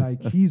 going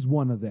like he's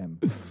one of them.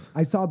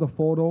 I saw the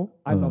photo.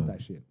 I love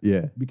that shit.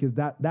 Yeah. Because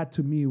that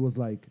to me was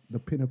like the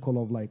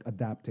pinnacle of like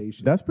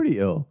adaptation. That's pretty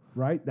ill.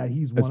 Right? That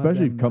he's one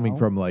especially of them coming now.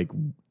 from like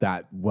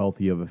that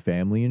wealthy of a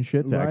family and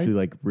shit to Right? actually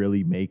like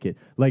really make it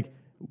like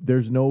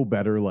there's no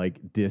better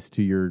like diss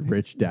to your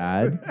rich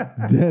dad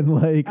than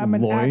like I'm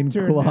an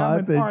actor, I'm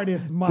loincloth. an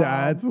artist, mom.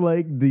 That's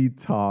like the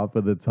top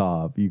of the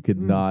top. You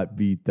could not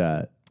beat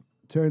that.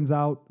 Turns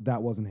out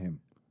that wasn't him.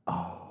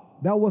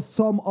 That was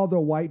some other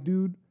white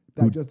dude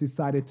that just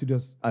decided to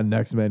just A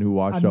next man who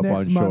washed A up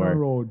next on man shore. on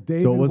road. So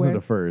David it wasn't went-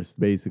 the first,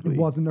 basically. It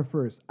wasn't the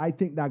first. I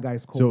think that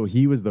guy's coach. So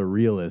he was the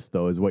realist,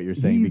 though, is what you're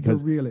saying. He's the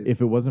because realist.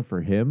 if it wasn't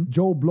for him,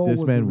 Joe Blow this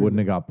was man the wouldn't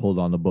have realist. got pulled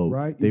on the boat.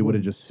 Right? He They would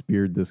have wouldn't. just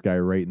speared this guy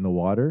right in the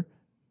water.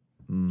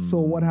 So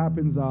what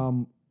happens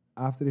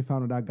after they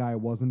found out that guy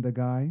wasn't the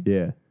guy?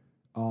 Yeah.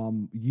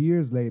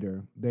 Years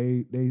later,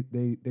 they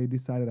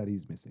decided that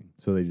he's missing.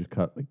 So they just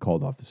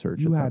called off the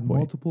search You at had that point.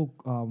 multiple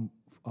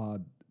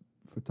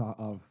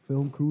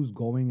film crews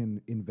going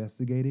and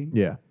investigating.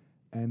 Yeah.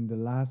 And the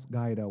last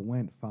guy that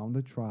went found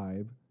a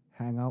tribe,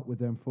 hang out with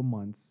them for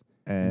months,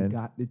 And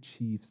got the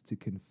chiefs to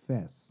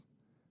confess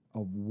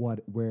of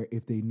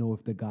if they know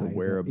if the guy is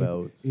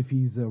whereabouts. if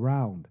he's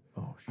around.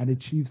 Oh, shit. And the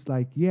chief's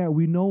like, yeah,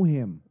 we know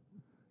him.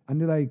 And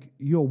they're like,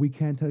 yo, we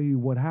can't tell you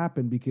what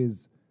happened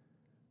because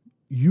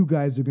you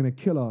guys are gonna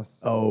kill us.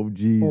 Oh,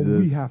 Jesus. Or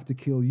we have to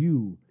kill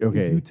you.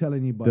 Okay. If you tell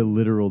anybody. The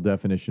literal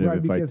definition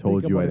of if I because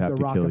told think you, about I'd if have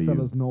the to kill you.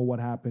 Rockefellers know what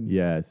happened.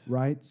 Yes.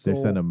 Right? They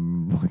sent a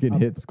fucking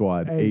hit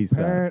squad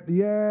ASAP.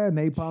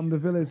 Napalm the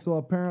village. So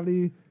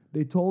apparently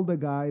they told the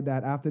guy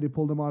that after they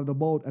pulled him out of the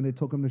boat and they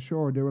took him to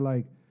shore, they were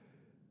like,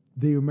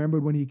 they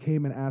remembered when he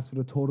came and asked for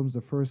the totems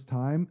the first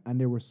time, and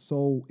they were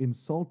so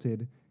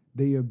insulted,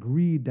 they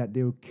agreed that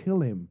they would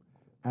kill him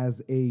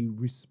as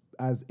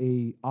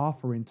a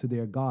offering to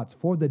their gods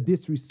for the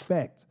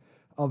disrespect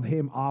of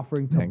him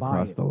offering to And buy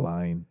cross it. the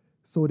line.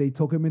 So they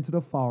took him into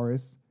the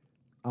forest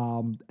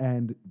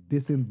and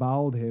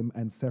disemboweled him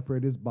and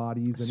separated his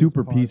bodies. And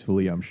Super his parts.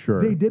 peacefully, I'm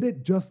sure. They did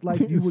it just like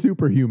you would.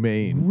 Super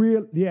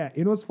humane. Yeah.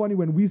 You know, it's funny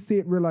when we see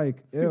it, we're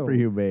like, ew. Super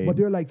humane. But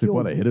they're like, It's like, yo,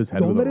 what, I hit his head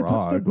don't with let a it touch the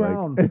rock, like-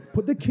 ground.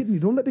 Put the kidney.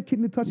 Don't let the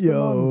kidney touch the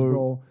lungs,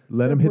 bro.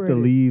 Let him hit the Separate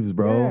it. leaves,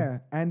 bro. Yeah.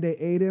 And they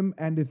ate him,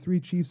 and the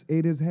three chiefs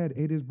ate his head,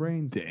 ate his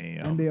brains.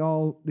 Damn. And they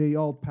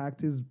all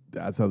packed his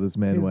That's how this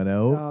man went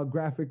out.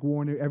 graphic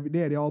warning every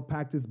day. They all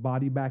packed his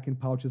body back in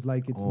pouches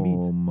like it's meat.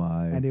 Oh,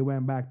 my. And they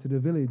went back to the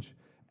village,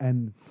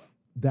 and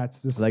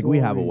that's the Like, we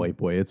have a story. white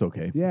boy. It's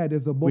okay. Yeah,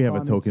 there's a book. We have a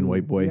on it token too.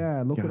 white boy.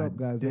 Yeah, look it God up,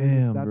 guys.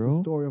 damn, That's bro.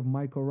 a story of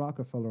Michael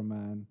Rockefeller,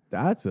 man.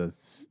 That's a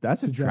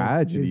It's-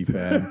 tragedy,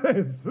 fam.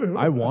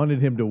 I wanted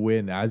him to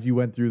win as you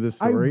went through the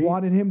story. I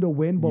wanted him to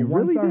win, but You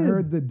once really I did.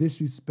 heard the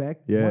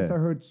disrespect, Yeah.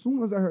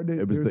 soon as I heard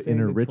It was they were the saying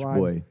inner the rich tribes,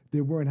 boy.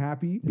 they weren't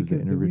happy was the because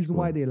the inner rich reason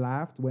why boy. they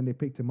laughed when they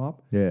picked him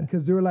up, Yeah.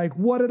 because they were like,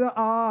 "What are the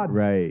odds?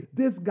 Right.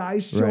 This guy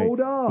Right. showed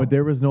up." But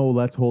there was no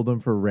let's hold him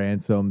for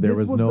ransom. There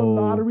this was no the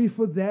lottery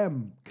for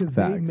them because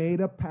they Facts.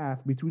 made a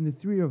path between the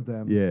three of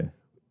them. Yeah.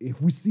 If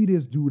we see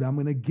this dude, I'm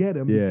gonna get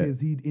him Yeah. because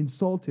he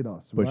insulted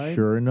us. But right?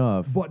 sure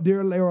enough, But they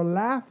were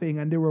laughing,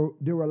 and they were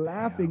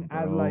laughing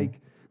at bro. like,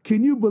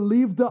 can you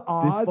believe the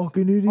odds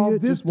fucking idiot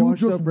of this just dude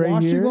washed just up right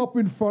washing here? up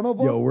in front of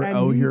us? yo, we're and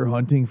out he's- here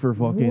hunting for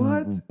fucking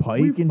What?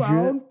 pike we and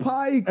found shit.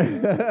 pike. We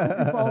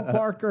found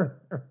Parker.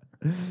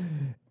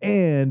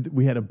 And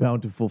we had a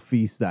bountiful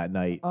feast that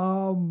night.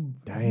 Damn,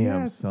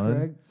 yes, son.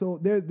 Greg. So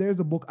there's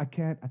a book. I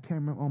can't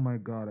remember. Oh my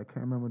god, I can't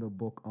remember the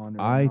book on it.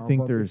 I right now, think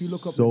but if there's you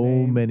look up the so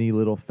name, many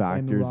little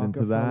factors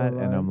into that,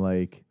 Rockefeller, and right? I'm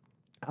like,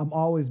 I'm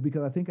always,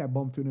 because I think I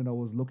bumped into it. I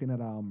was looking at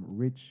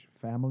rich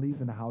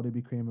families and how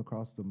they came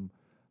across them,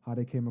 how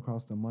they came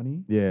across the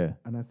money. yeah.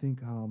 And I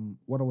think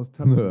what I was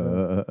telling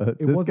you, it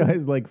This wasn't-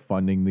 guy's like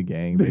funding the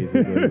gang,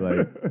 basically.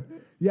 like,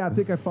 Yeah, I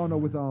think I found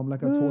out with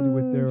like I told you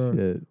with their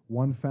Shit.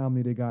 one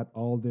family they got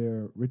all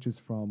their riches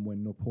from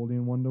when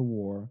Napoleon won the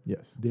war.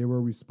 Yes. They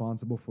were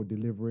responsible for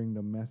delivering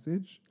the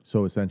message.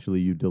 So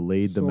essentially, you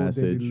delayed the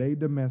message. They delayed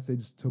the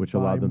message to which buy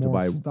allowed them to more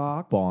buy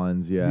stocks,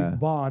 bonds. Yeah.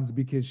 bonds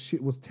because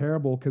shit was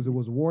terrible because it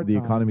was wartime.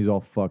 The economy's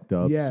all fucked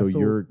up. Yeah, so so-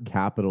 you're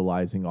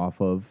capitalizing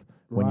off of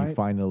when you Right.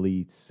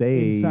 finally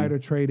say Insider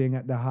trading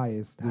at the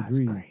highest That's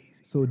degree. crazy,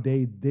 So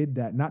they did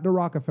that. Not the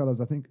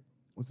Rockefellers. I think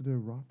was it the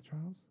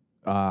Rothschilds?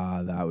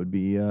 that would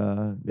be It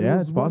yeah,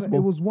 was it's one- possible.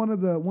 It was one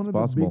of the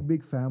possible.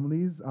 big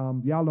families.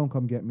 Y'all don't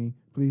come get me,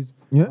 please.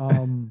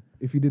 Yeah.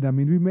 If you did, that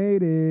mean we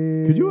made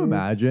it. Could you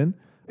imagine?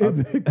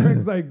 If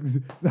Craig's like,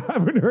 I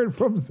haven't heard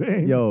from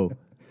Zane. Yo,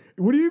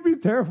 Would you be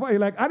terrified?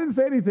 Like, I didn't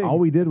say anything. all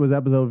we did was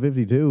episode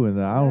 52,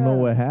 and I don't know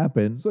Yeah. what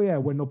happened. So yeah,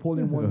 when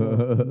Napoleon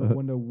won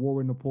when the war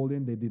with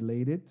Napoleon, they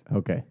delayed it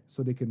Okay,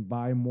 so they can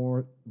buy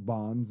more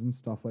bonds and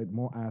stuff like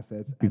more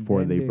assets and before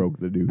then they broke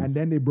the news. And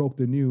then they broke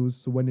the news.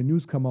 So when the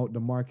news come out, the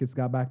markets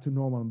got back to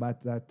normal. And by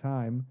that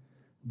time,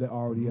 they're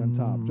already on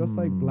top. Just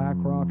like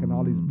BlackRock and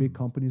all these big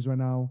companies right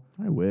now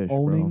I wish,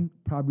 owning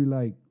probably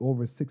like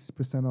over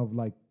 60% of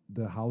like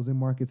the housing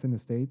markets in the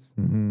States.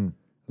 bro. Mm-hmm.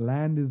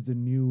 Land is the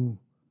new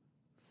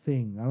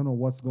thing. I don't know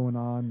what's going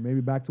on. Maybe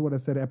back to what I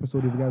said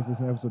episode, if you guys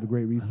listen to episode The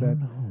Great Reset.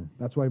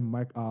 That's why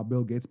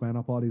Bill Gates banned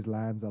up all these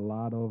lands. A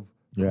lot of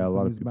Yeah, a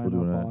lot of companies people banned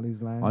doing up that. all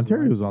these lands.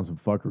 Ontario's on some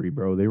fuckery,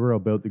 bro. They were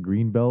about the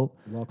green belt.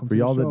 Welcome For to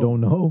the y'all that show.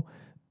 don't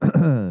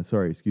know,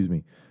 sorry, excuse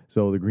me.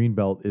 So the green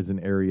belt is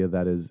an area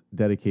that is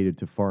dedicated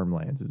to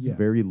farmlands. It's Yes.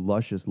 very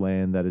luscious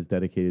land that is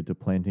dedicated to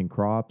planting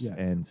crops Yes.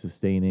 and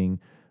sustaining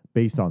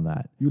based on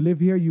that. You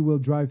live here, you will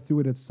drive through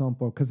it at some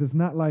point because it's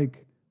not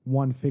like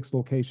one fixed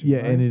location. Yeah,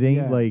 right? and it ain't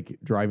Yeah. like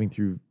driving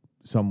through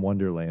some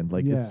wonderland.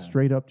 Like Yeah. it's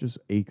straight up just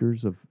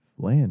acres of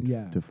land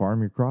Yeah. to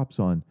farm your crops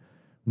on.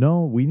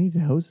 No, we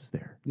needed houses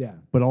there. Yeah.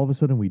 But all of a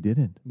sudden we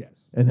didn't.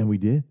 Yes. And then we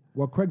did.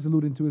 What Craig's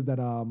alluding to is that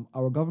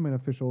our government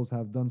officials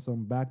have done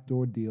some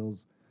backdoor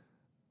deals.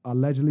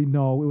 Allegedly,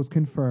 no, it was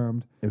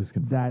confirmed It was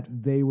confirmed.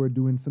 that they were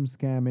doing some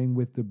scamming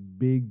with the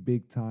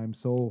big time.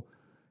 So,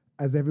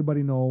 as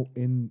everybody know,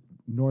 in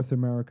North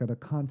America, the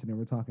continent,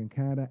 we're talking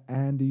Canada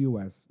and the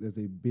U.S., there's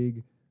a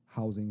big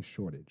housing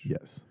shortage.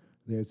 Yes.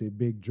 There's a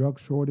big drug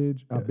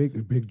shortage, a Yes.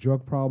 big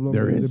drug problem.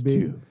 There There's is a big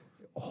too.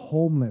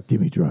 homeless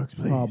Give me drugs,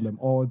 please. problem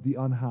or the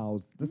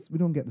unhoused. We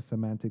don't get the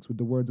semantics with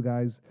the words,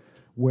 guys,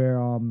 where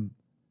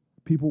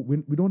people,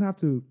 we don't have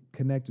to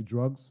connect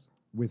drugs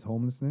with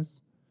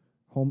homelessness.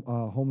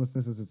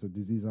 Homelessness is a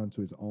disease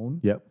unto its own.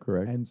 Yep,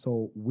 correct. And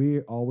so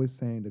we're always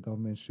saying the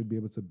government should be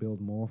able to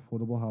build more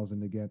affordable housing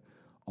to get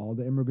all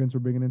the immigrants we're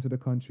bringing into the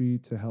country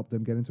to help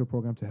them get into a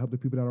program, to help the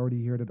people that are already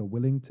here that are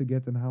willing to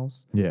get in a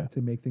house, Yeah.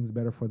 to make things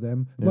better for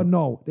them. Yeah. But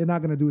no, they're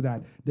not going to do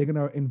that. They're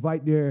going to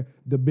invite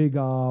the big,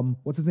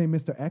 what's his name,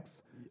 Mr.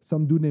 X?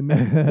 Some dude named,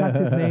 that's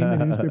his name in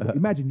the newspaper.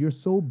 Imagine, you're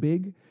so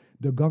big,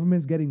 the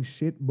government's getting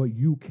shit, but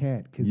you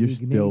can't. Cause You're they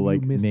still name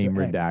like you Mr. name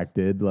X,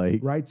 redacted. Like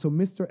right? So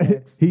Mr.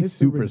 X. he's Mr.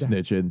 super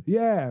snitching.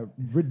 Yeah,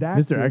 redacted.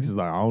 Mr. X is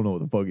like, I don't know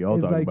what the fuck y'all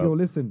It's talking like, about. yo,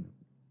 listen,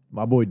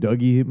 My boy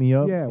Dougie hit me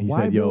up. yeah, He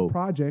why said, build yo,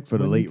 projects for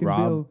the when late you can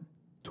Rob, build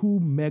 2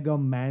 mega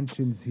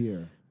mansions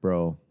here?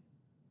 bro,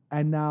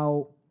 And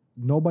now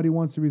nobody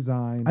wants to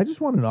resign. I just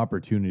want an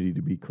opportunity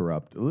to be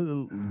corrupt.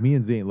 Me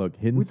and Zane, look,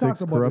 Hidden We talked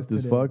Six about corrupt this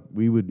as today. fuck,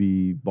 we would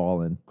be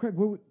balling. Craig,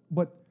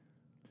 but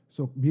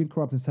so being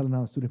corrupt and selling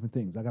out is 2 different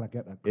things. I gotta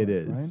get that. It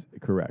correct, is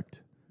right?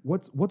 correct.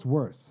 What's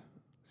worse?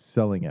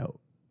 Selling out.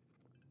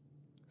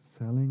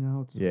 Selling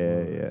out.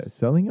 Yeah.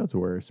 Selling out's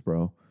worse,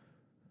 bro.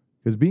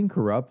 Because being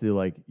corrupt,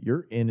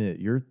 you're in it.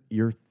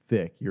 You're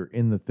thick. You're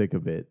in the thick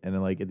of it. And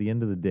then like at the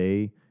end of the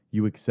day,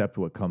 you accept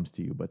what comes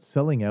to you. But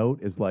selling out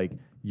is like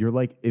you're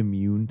like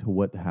immune to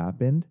what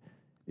happened.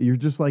 You're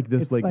just like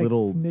this It's like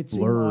little snitching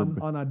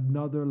blurb. on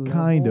another level.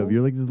 Kind of.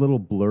 You're like this little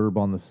blurb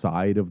on the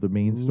side of the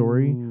main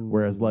story.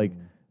 Whereas like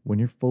when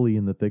you're fully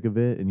in the thick of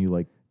it and you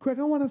like, Craig,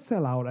 I want to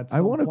sell out at some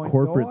I want to point,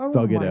 corporate though. I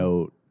thug it want my-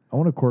 out. I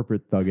want to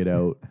corporate thug it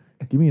out.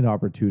 Give me an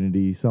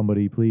opportunity,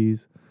 somebody,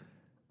 please.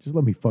 Just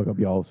let me fuck up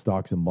y'all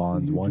stocks and So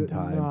bonds you one ju-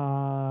 time.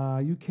 Nah,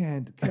 you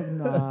can't.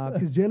 Nah,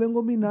 because jail ain't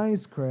gonna be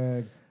nice,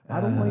 Craig.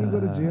 I don't want you to go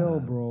to jail,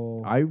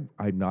 bro.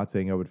 I'm not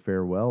saying I would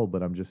fare well,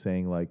 but I'm just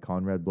saying like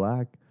Conrad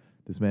Black,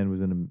 this man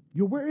was in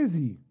Yo, where is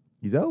he?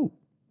 he's out.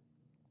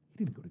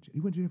 He didn't go to jail. He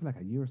went to jail for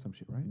like a year or some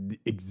shit,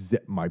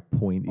 right? My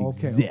point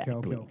Okay,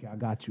 exactly. okay. I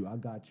got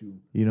you.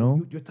 You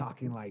know, You're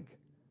talking like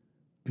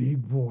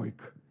big boy,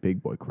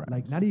 big boy crimes.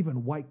 like not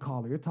even white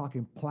collar. You're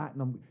talking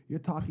platinum. You're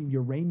talking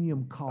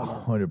uranium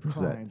collar. 100%,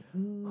 crimes.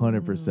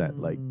 100%,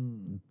 like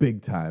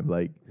big time.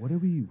 Like What are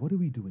we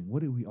doing?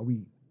 Are we?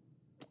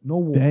 No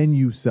wars. then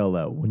you sell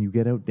out. When you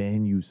get out,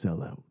 then you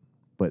sell out.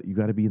 But you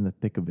got to be in the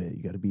thick of it.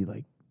 You got to be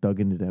like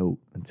thugging it out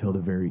until the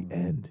very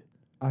end.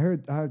 I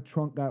heard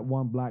Trump got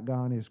one black guy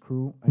on his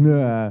crew. And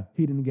Nah.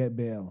 he didn't get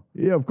bail.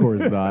 Yeah, of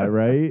course not,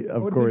 right?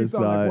 Of What did he course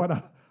sound not.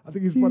 like? I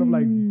think he's one of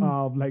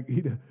like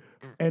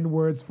N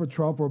words for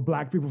Trump or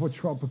black people for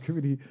Trump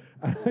community.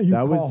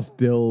 That was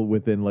still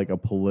within like a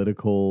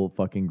political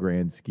fucking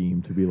grand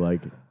scheme to be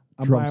like,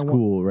 Trump's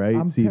cool, right?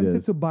 I'm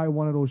tempted to buy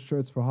one of those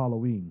shirts for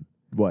Halloween.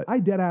 What? I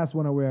dead ass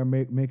want to wear a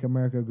Make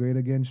America Great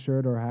Again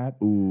shirt or hat.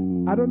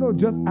 Ooh. I don't know,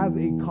 just as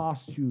a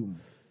costume.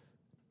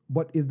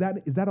 But is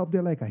that up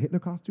there like a Hitler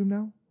costume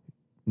now?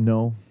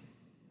 No.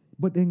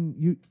 But then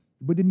you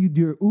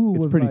dear ooh.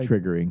 It's was pretty like,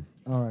 triggering.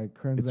 All right,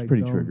 it's like,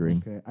 pretty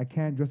triggering. Okay, I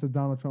can't dress as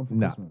Donald Trump for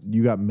Nah, Christmas.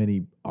 you got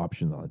many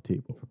options on the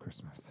table For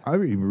Christmas. I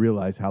didn't even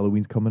realize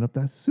Halloween's coming up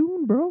that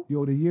soon, bro.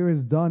 Yo, the year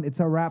is done.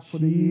 It's a wrap for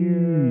the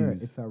year.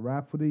 It's a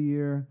wrap for the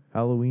year.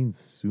 Halloween's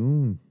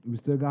soon. We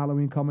still got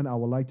Halloween coming. I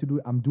would like to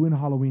do. I'm doing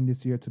Halloween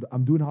this year.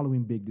 I'm doing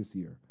Halloween big this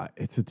year.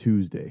 It's a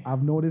Tuesday.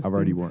 I've noticed. I'll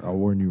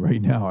warn you right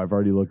now. I've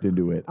already looked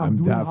into it. I'm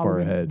doing that far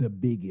Halloween ahead. The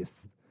biggest.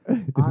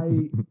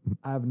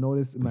 I've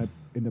noticed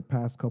in the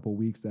past couple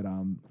weeks that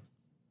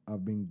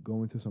I've been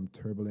going through some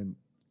turbulent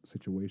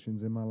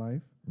situations in my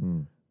life,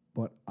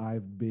 but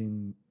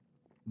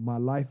my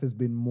life has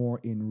been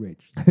more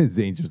enriched.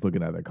 Zane's just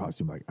looking at that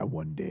costume like,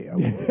 one day I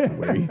will get to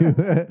wear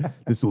you.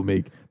 This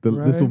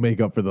will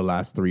make up for the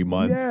last 3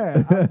 months.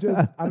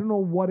 Yeah, I don't know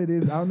what it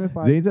is. I don't know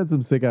if Zane's had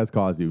some sick ass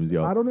costumes,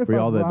 yo. I don't know if for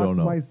y'all that I've don't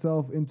know.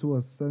 myself into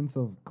a sense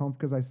of comfort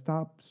because I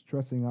stopped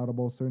stressing out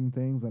about certain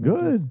things, and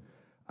Good.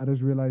 I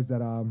just realized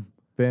that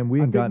fam,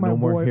 we ain't got no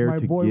more hair to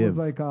give. My boy was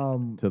like,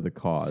 to the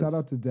cause. Shout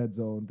out to Dead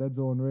Zone. Dead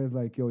Zone Ray's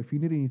like, yo, if you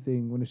need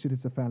anything when the shit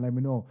hits the fan, let me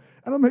know.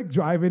 And I'm like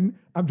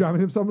I'm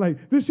driving him, so I'm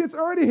like, this shit's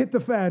already hit the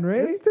fan,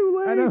 Ray. It's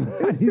too late.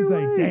 And he's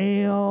like,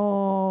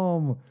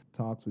 damn.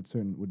 Talks with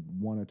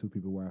one or two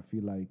people where I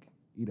feel like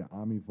either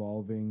I'm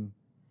evolving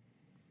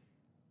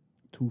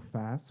too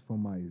fast for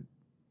my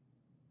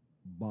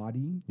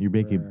body. You're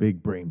making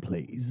big brain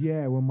plays.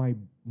 Yeah,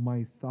 when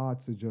my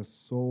thoughts are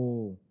just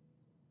so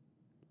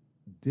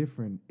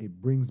different,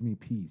 it brings me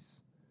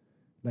peace.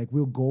 Like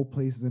we'll go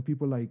places and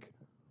people are like,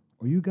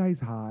 are you guys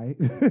high?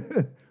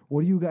 What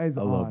are you guys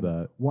on? I love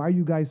that. Why are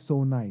you guys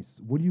so nice?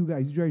 What do you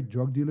guys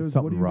drug dealers?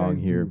 Something what do you wrong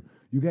guys here. Do?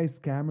 You guys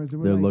scammers?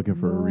 And They're like, looking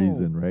for a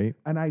reason, right?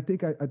 And I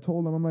think I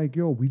told them, I'm like,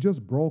 yo, we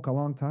just broke a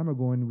long time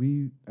ago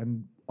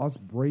and us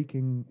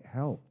breaking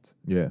helped.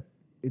 Yeah.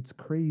 It's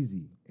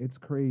crazy. It's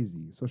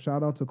crazy. So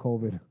shout out to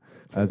COVID.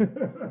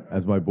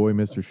 As my boy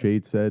Mr.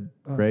 Shade said,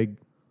 Craig,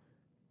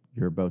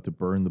 you're about to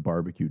burn the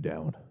barbecue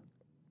down.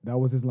 That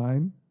was his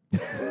line? I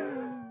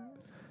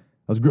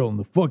was grilling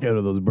the fuck out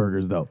of those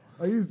burgers, though.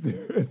 Are you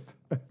serious?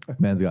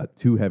 Man's got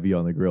too heavy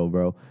on the grill,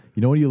 bro.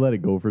 You know when you let it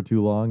go for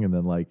too long and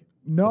then like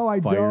no,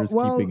 I fire's don't.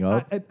 Well, keeping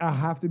up? I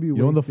have to be. You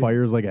know when the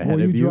fire's like ahead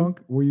of you?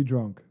 Drunk? Were you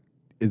drunk?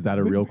 Is that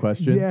a real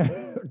question? Yeah.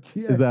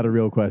 Is that a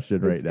real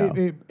question right now?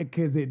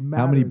 Because it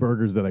matters. How many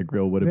burgers did I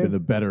grill would have been the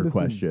better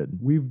question.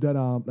 We've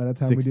done at a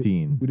time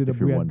 16. We did if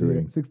you're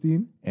wondering.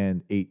 16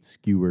 and 8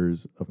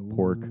 skewers of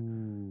pork.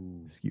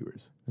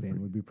 Skewers. Zane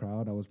would be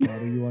proud. I was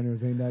proud of you on your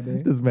Zane that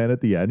day. This man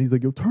at the end, he's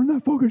like, "Yo, turn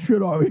that fucking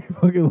shit off." He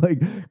fucking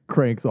like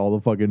cranks all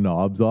the fucking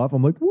knobs off.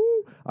 I'm like,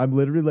 "Woo!" I'm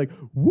literally like,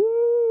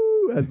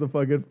 "Woo!" as the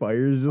fucking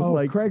fire's just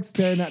like. Craig's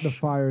staring at the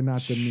fire,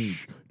 not the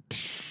meat.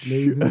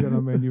 Ladies and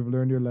gentlemen, you've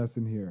learned your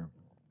lesson here.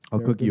 I'll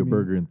cook you a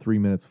burger in 3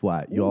 minutes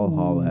flat. You all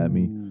holler at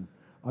me.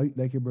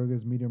 Like your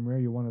burgers medium rare?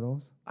 You're one of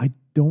those? I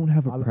don't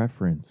have a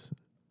preference.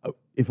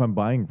 If I'm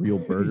buying real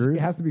burgers,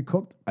 it has to be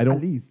cooked. I don't.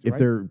 At least, if right?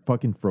 they're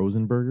fucking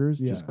frozen burgers,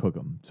 just cook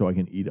them so I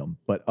can eat them.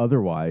 But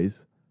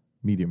otherwise,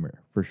 medium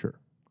rare for sure.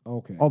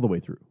 Okay. All the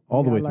way through.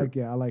 All the way through.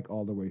 Yeah, I like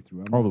all the way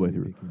through. All the way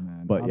through. Picky,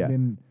 man. But I've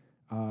been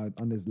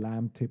on this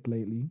lamb tip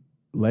lately.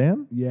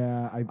 Lamb?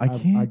 Yeah, I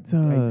can't.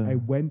 I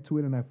went to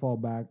it and I fall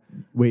back.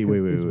 Wait.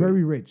 It's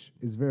very rich.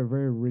 It's very,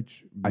 very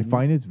rich. I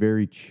find it's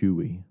very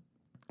chewy.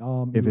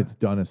 If it's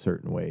done a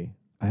certain way,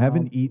 I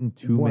haven't eaten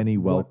too many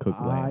well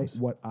cooked lambs.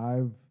 What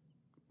I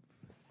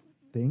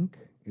think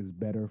is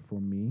better for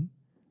me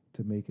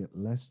to make it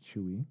less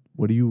chewy.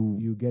 What do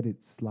you get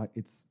it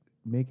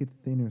make it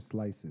thinner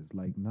slices,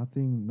 like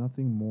nothing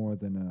more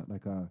than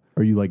a.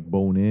 Are you like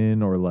bone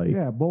in or like?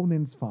 Yeah, bone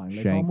in's fine.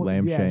 Shank, like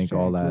lamb shank,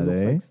 all that. It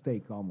looks like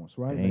steak almost,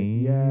 right? Like,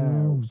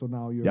 yeah. So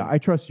now you're. Yeah, I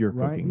trust your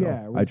cooking.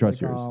 Yeah, though. I trust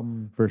yours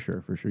for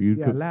sure. You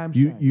lamb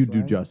shanks, you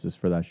do justice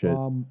for that shit.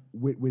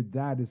 With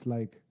that, it's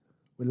like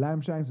with lamb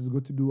shanks, it's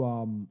good to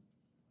do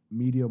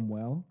medium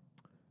well.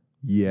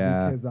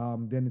 Yeah, because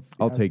then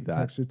I'll take that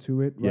texture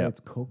to it. Right, it's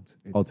cooked.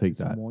 I'll take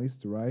that.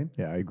 Moist, right?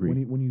 Yeah, I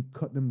agree. When you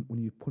cut them, when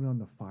you put it on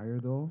the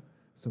fire though,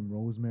 some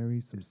rosemary,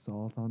 some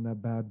salt on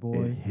that bad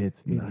boy. It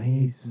hits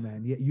nice,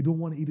 man. Yeah, you don't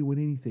want to eat it with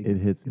anything. It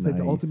hits. It's like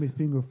the ultimate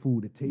finger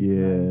food. It tastes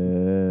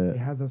nice. It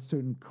has a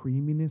certain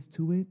creaminess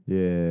to it.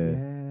 Yeah,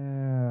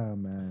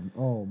 man.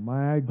 Oh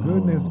my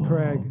goodness,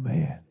 Craig.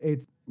 Man,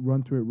 it's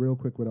run through it real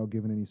quick without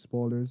giving any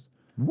spoilers.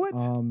 What?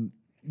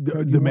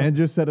 The man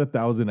just said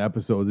 1,000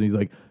 episodes, and he's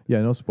like,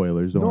 "Yeah, no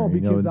spoilers. Don't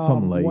worry." Because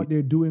something late. What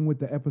they're doing with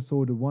the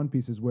episode of One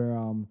Piece is where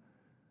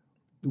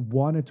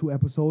 1 or 2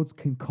 episodes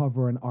can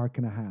cover an arc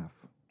and a half.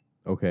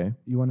 Okay,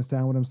 you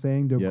understand what I'm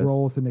saying? The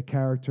growth and the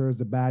characters,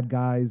 the bad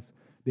guys.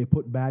 They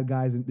put bad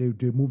guys and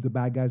they move the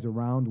bad guys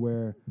around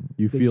where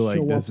you feel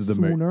like this is the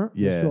sooner.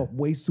 They show up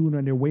way sooner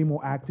and they're way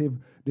more active.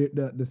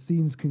 The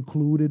scenes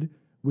concluded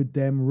with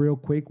them real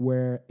quick.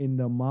 Where in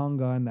the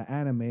manga and the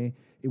anime,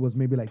 it was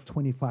maybe like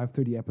 25,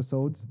 30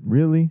 episodes.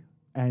 Really?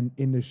 And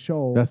in the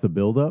show, That's the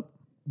build-up?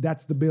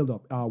 that's the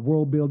build-up,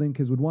 world building.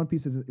 Because with One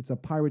Piece, it's a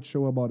pirate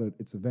show about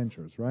its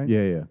adventures, right?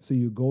 Yeah. So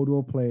you go to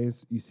a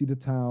place, you see the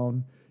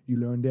town, you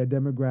learn their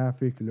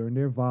demographic, you learn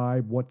their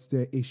vibe, what's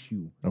their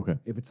issue. Okay.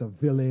 If it's a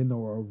villain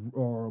or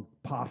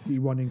a posse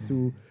running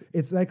through,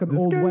 it's like an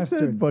old guy western.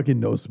 Said fucking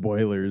no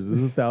spoilers. This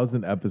is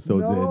 1,000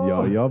 episodes in, No.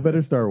 y'all. Y'all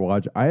better start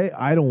watching.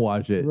 I don't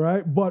watch it.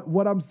 Right, but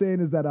what I'm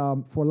saying is that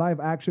for live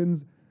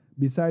actions,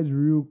 besides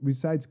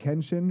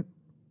Kenshin,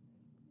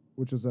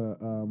 which is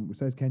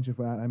besides Kenshin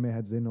for anime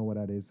heads, they know what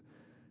that is.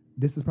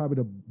 This is probably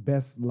the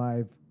best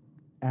live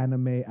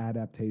anime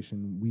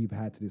adaptation we've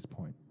had to this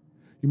point.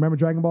 You remember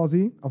Dragon Ball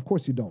Z? Of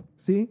course you don't.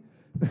 See?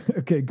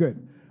 Okay,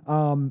 good.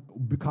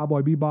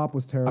 Cowboy Bebop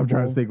was terrible. I'm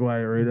trying to stay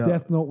quiet right now.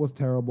 Death Note was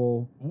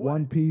terrible. What?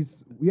 One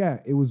Piece,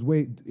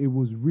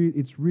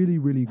 it's really,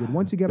 really good.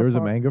 Once you get There was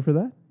a manga for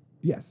that?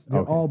 Yes, they're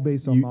Okay. all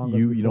based on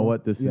mangas. You know before.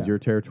 what? This is your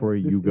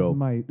territory. This You is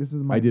go. This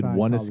is my. I did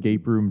one Scientology.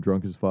 escape room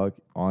drunk as fuck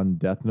on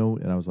Death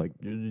Note, and I was like,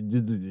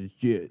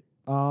 shit.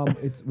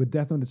 It's with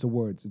Death Note. It's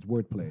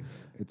wordplay.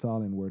 It's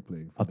all in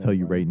wordplay. I'll tell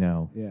you right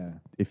now. Yeah,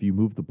 If you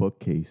move the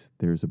bookcase,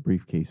 there's a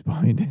briefcase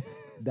behind it.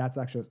 that's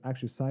actually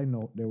side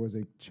note. There was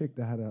a chick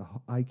that had a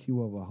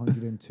IQ of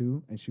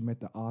 102, and she met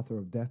the author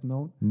of Death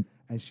Note,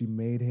 and she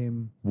made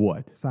him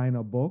What? sign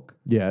a book.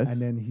 Yes.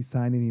 And then he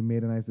signed it. And he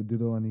made a nice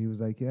doodle, and he was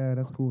like, "Yeah,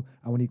 that's cool."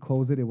 And when he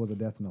closed it, it was a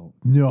Death Note.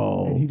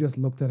 No. And he just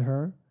looked at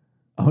her.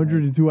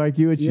 102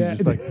 IQ, and she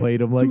just like played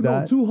him like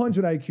that.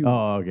 200 IQ.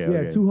 Oh, okay. Yeah,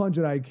 okay.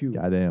 200 IQ.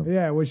 Goddamn.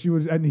 Yeah, where she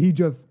was, and he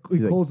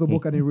like, closed the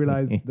book and he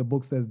realized the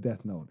book says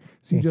Death Note.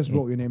 So you just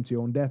wrote your name to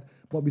your own death.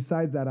 But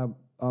besides that,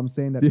 I'm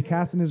saying that the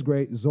casting is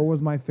great.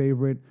 Zora's my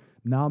favorite.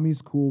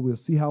 Nami's cool. We'll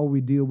see how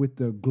we deal with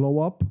the glow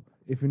up,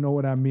 if you know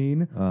what I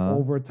mean,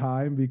 over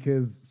time,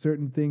 because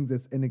certain things,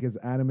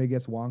 anime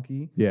gets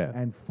wonky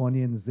and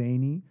funny and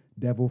zany.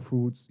 Devil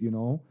fruits,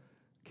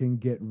 can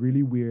get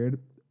really weird.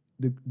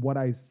 What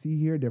I see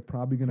here, they're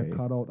probably going to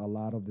cut out a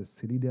lot of the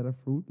city data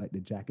fruit, like the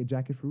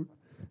jacket fruit.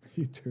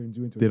 He turns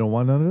you into. They don't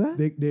want none of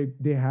that.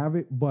 They have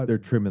it, but they're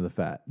trimming the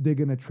fat. they're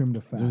gonna trim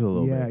the fat. Just a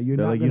little bit. You're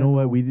they're not like, you know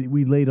what? know.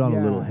 We laid on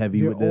a little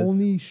heavy with this. They're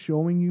only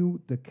showing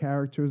you the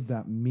characters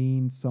that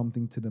mean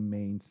something to the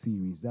main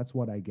series. That's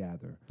what I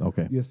gather.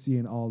 Okay. You're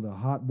seeing all the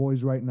hot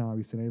boys right now.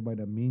 You're seeing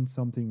everybody that means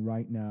something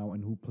right now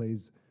and who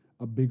plays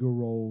a bigger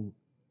role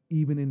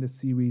even in the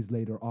series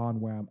later on,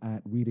 where I'm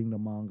at reading the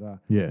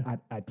manga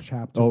at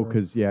chapter. Oh,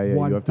 because you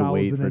have to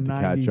wait for it to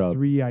catch up.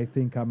 1093, I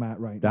think I'm at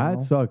right now.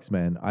 That sucks,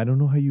 man. I don't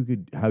know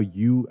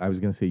I was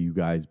gonna say you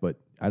guys, but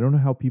I don't know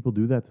how people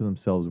do that to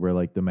themselves. Where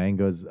like the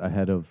manga's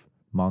ahead of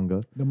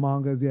manga. The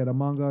manga is ahead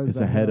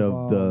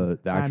of the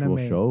actual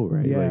anime. show,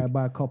 right? Yeah, like,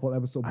 by a couple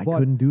episodes. I but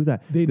couldn't do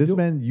that.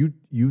 man,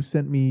 you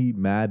sent me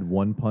Mad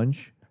One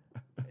Punch.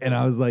 And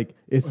I was like,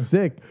 it's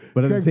sick.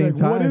 But at Greg's the same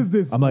like, time, what is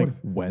this? I'm like,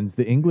 when's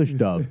the English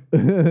dub?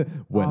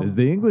 When is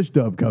the English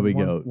dub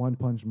coming out? One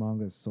Punch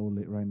manga is so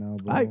lit right now,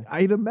 bro.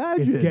 I'd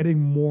imagine. It's getting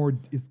more.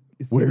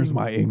 Where's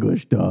my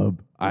English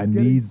dub? I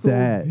need so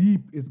that.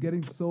 Deep. It's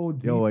getting so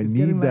deep. Yo, I it's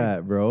need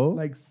that, bro.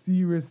 Like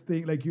serious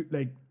thing. Like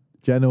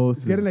Genos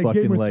is getting like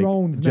fucking Game of like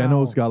Thrones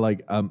Genos now. got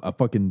like a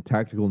fucking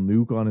tactical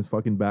nuke on his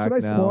fucking back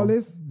Should I now. spoil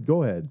this?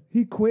 Go ahead.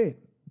 He quit.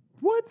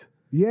 What?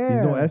 Yeah.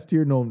 He's no S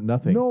tier, no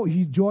nothing. No,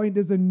 he's joined.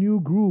 There's a new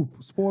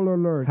group. Spoiler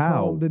alert.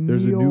 How?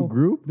 There's a new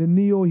group? The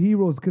Neo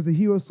Heroes, because the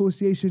Hero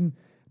Association,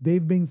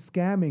 they've been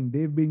scamming.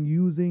 They've been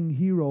using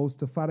heroes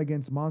to fight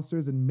against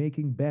monsters and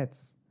making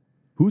bets.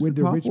 Who's with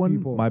the the top rich one?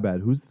 people. My bad.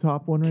 Who's the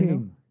top one right now?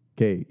 King.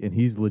 Okay, and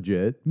he's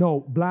legit.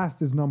 No,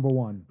 Blast is number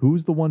one.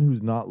 Who's the one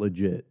who's not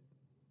legit?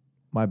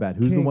 My bad.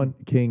 Who's the King. one?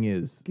 King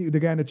is. The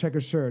guy in the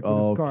checkered shirt with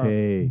the scarf.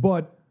 Okay.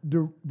 But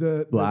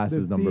the Blast the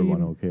is number theme,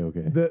 one. Okay.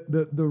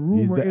 The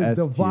rumor the is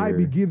the S vibe tier.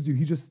 he gives you.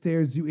 He just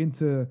stares you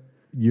into.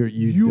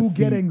 You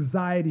get defeat-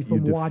 anxiety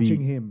from watching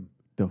defeat- him.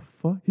 The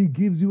fuck? He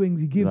gives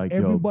Like, yo,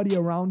 everybody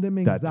around him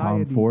anxiety. That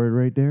Tom Ford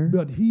right there?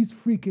 But he's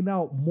freaking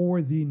out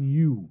more than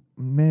you.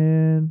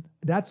 Man.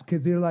 That's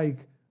because they're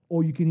like,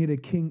 oh, you can hear the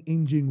King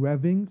engine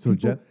revving. So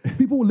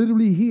people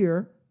literally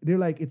hear. They're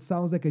like, it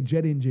sounds like a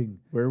jet engine.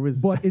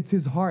 But it's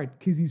his heart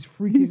because he's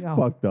freaking He's out.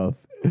 fucked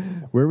up.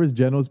 Where was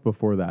Genos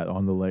before that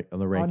on the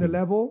ranking? On the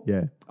level?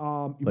 Yeah.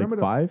 You Like remember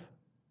 5?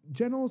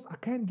 Genos, I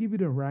can't give you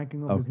the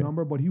ranking of his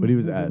number, but he was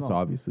moving S, up.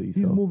 Obviously.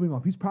 He's so. moving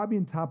up. He's probably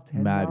in top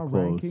 10 Mad now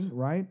close. ranking,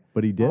 right?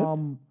 But he did?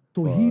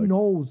 So he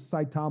knows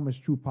Saitama's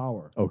true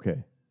power.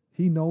 Okay.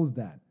 He knows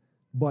that.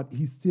 But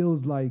he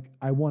still's like,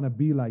 I want to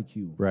be like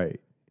you. Right.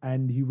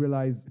 And he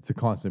realized, It's a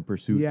constant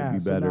pursuit to be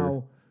so better.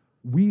 now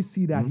we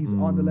see that he's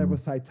on the level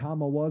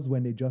Saitama was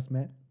when they just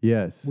met,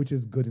 Yes. which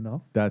is good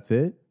enough, That's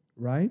it?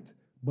 right?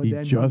 But He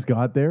just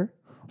got there?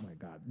 oh my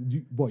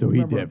God. So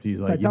he dipped. He's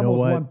like, you know Saitama's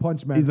what? One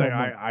Punch Man. He's like,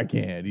 from- I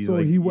can't. He's so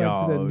like, he went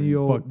yo, to the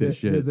Neo. fuck this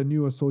shit. There's a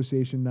new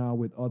association now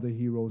with other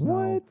heroes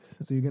now. What?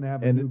 So you're gonna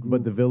have a new group.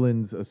 But the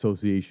villains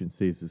association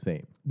stays the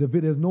same.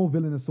 There's no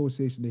villain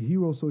association. The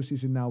hero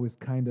association now is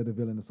kind of the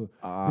villain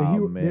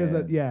association.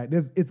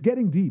 Man. It's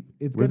getting deep.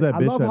 Where's that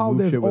bitch I love that how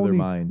moves there's shit with her only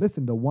mind?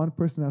 listen. The one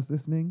person that's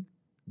listening,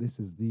 This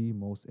is the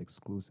most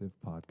exclusive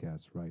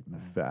podcast right now.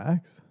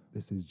 Facts.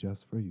 This is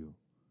just for you.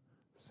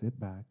 Sit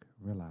back,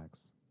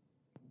 relax,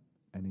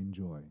 and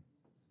enjoy.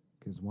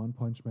 Because One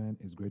Punch Man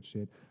is great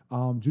shit.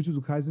 Jujutsu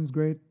Kaisen's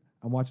great.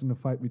 I'm watching the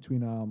fight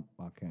between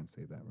I can't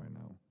say that right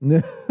now.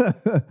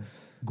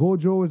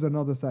 Gojo is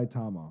another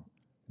Saitama.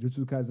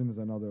 Jujutsu Kaisen is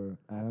another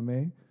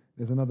anime.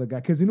 There's another guy.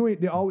 Because you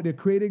know they're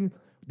creating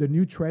the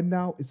new trend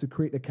now is to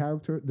create a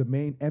character, the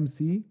main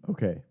MC.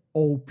 Okay.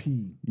 OP.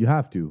 You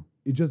have to.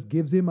 It just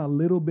gives him a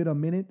little bit a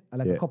minute,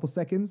 like a couple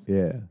seconds.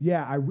 Yeah.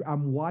 Yeah,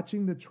 I'm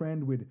watching the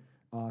trend with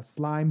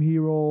Slime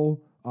Hero.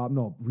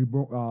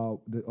 Reborn.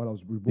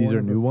 These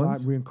are new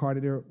ones?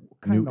 Reincarnated. They're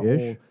kind of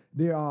New-ish?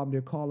 old.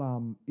 They're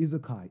called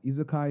Isekai.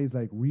 Isekai is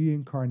like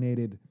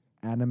reincarnated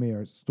anime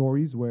or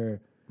stories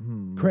where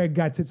Craig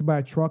got hit by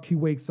a truck. He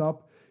wakes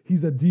up.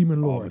 He's a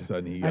demon lord. All of a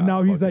sudden and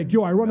now he's like,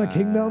 yo, I run a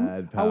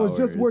kingdom. I was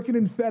just working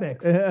in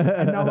FedEx.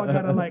 And now I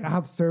gotta I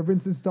have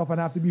servants and stuff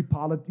and I have to be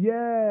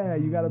Yeah,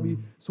 you gotta be.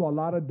 So a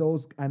lot of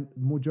those, and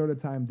majority of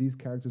the time, these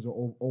characters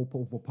are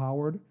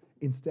overpowered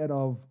instead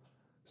of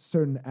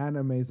certain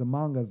animes and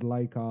mangas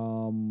like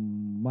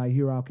My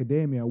Hero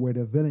Academia, where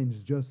the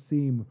villains just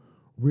seem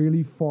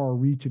really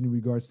far-reaching in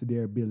regards to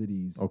their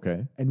abilities.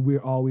 Okay. And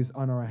we're always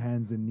on our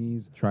hands and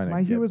knees.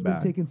 My Hero's been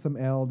taking some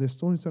L. They're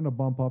slowly starting to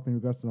bump up in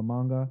regards to the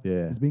manga.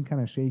 Yeah. It's been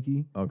kind of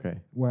shaky. Okay.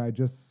 Where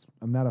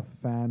I'm not a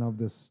fan of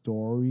the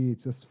story.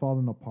 It's just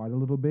falling apart a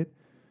little bit.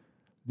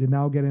 They're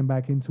now getting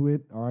back into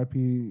it.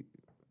 RIP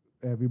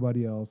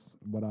everybody else.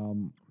 But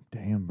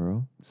damn,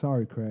 bro.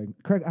 Sorry, Craig.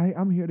 Craig,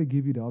 I'm here to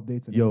give you the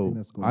updates and everything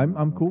that's going on.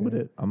 I'm cool with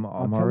it. I'm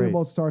I'll tell you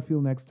about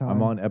Starfield next time.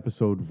 I'm on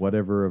episode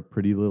whatever of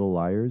Pretty Little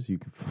Liars. You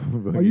can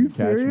Are you catch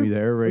serious? me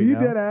there right now.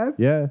 Are you dead ass?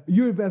 Yeah.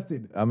 You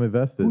invested. I'm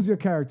invested. Who's your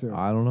character?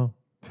 I don't know.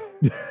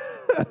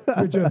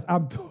 You're just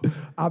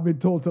I've been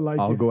told to like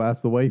I'll go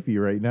ask the wifey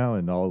right now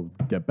and I'll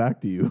get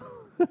back to you.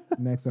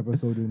 Next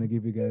episode, we're gonna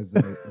give you guys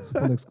a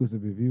full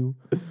exclusive review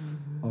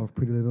of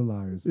Pretty Little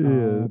Liars.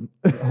 Yeah.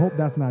 I hope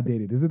that's not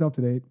dated. Is it up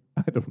to date?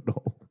 I don't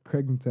know.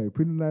 Craig can tell you.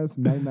 Pretty Little Liars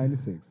from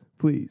 1996.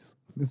 Please.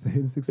 This is a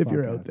 86 if podcast.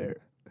 you're out there.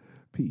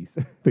 Peace.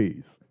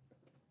 Peace.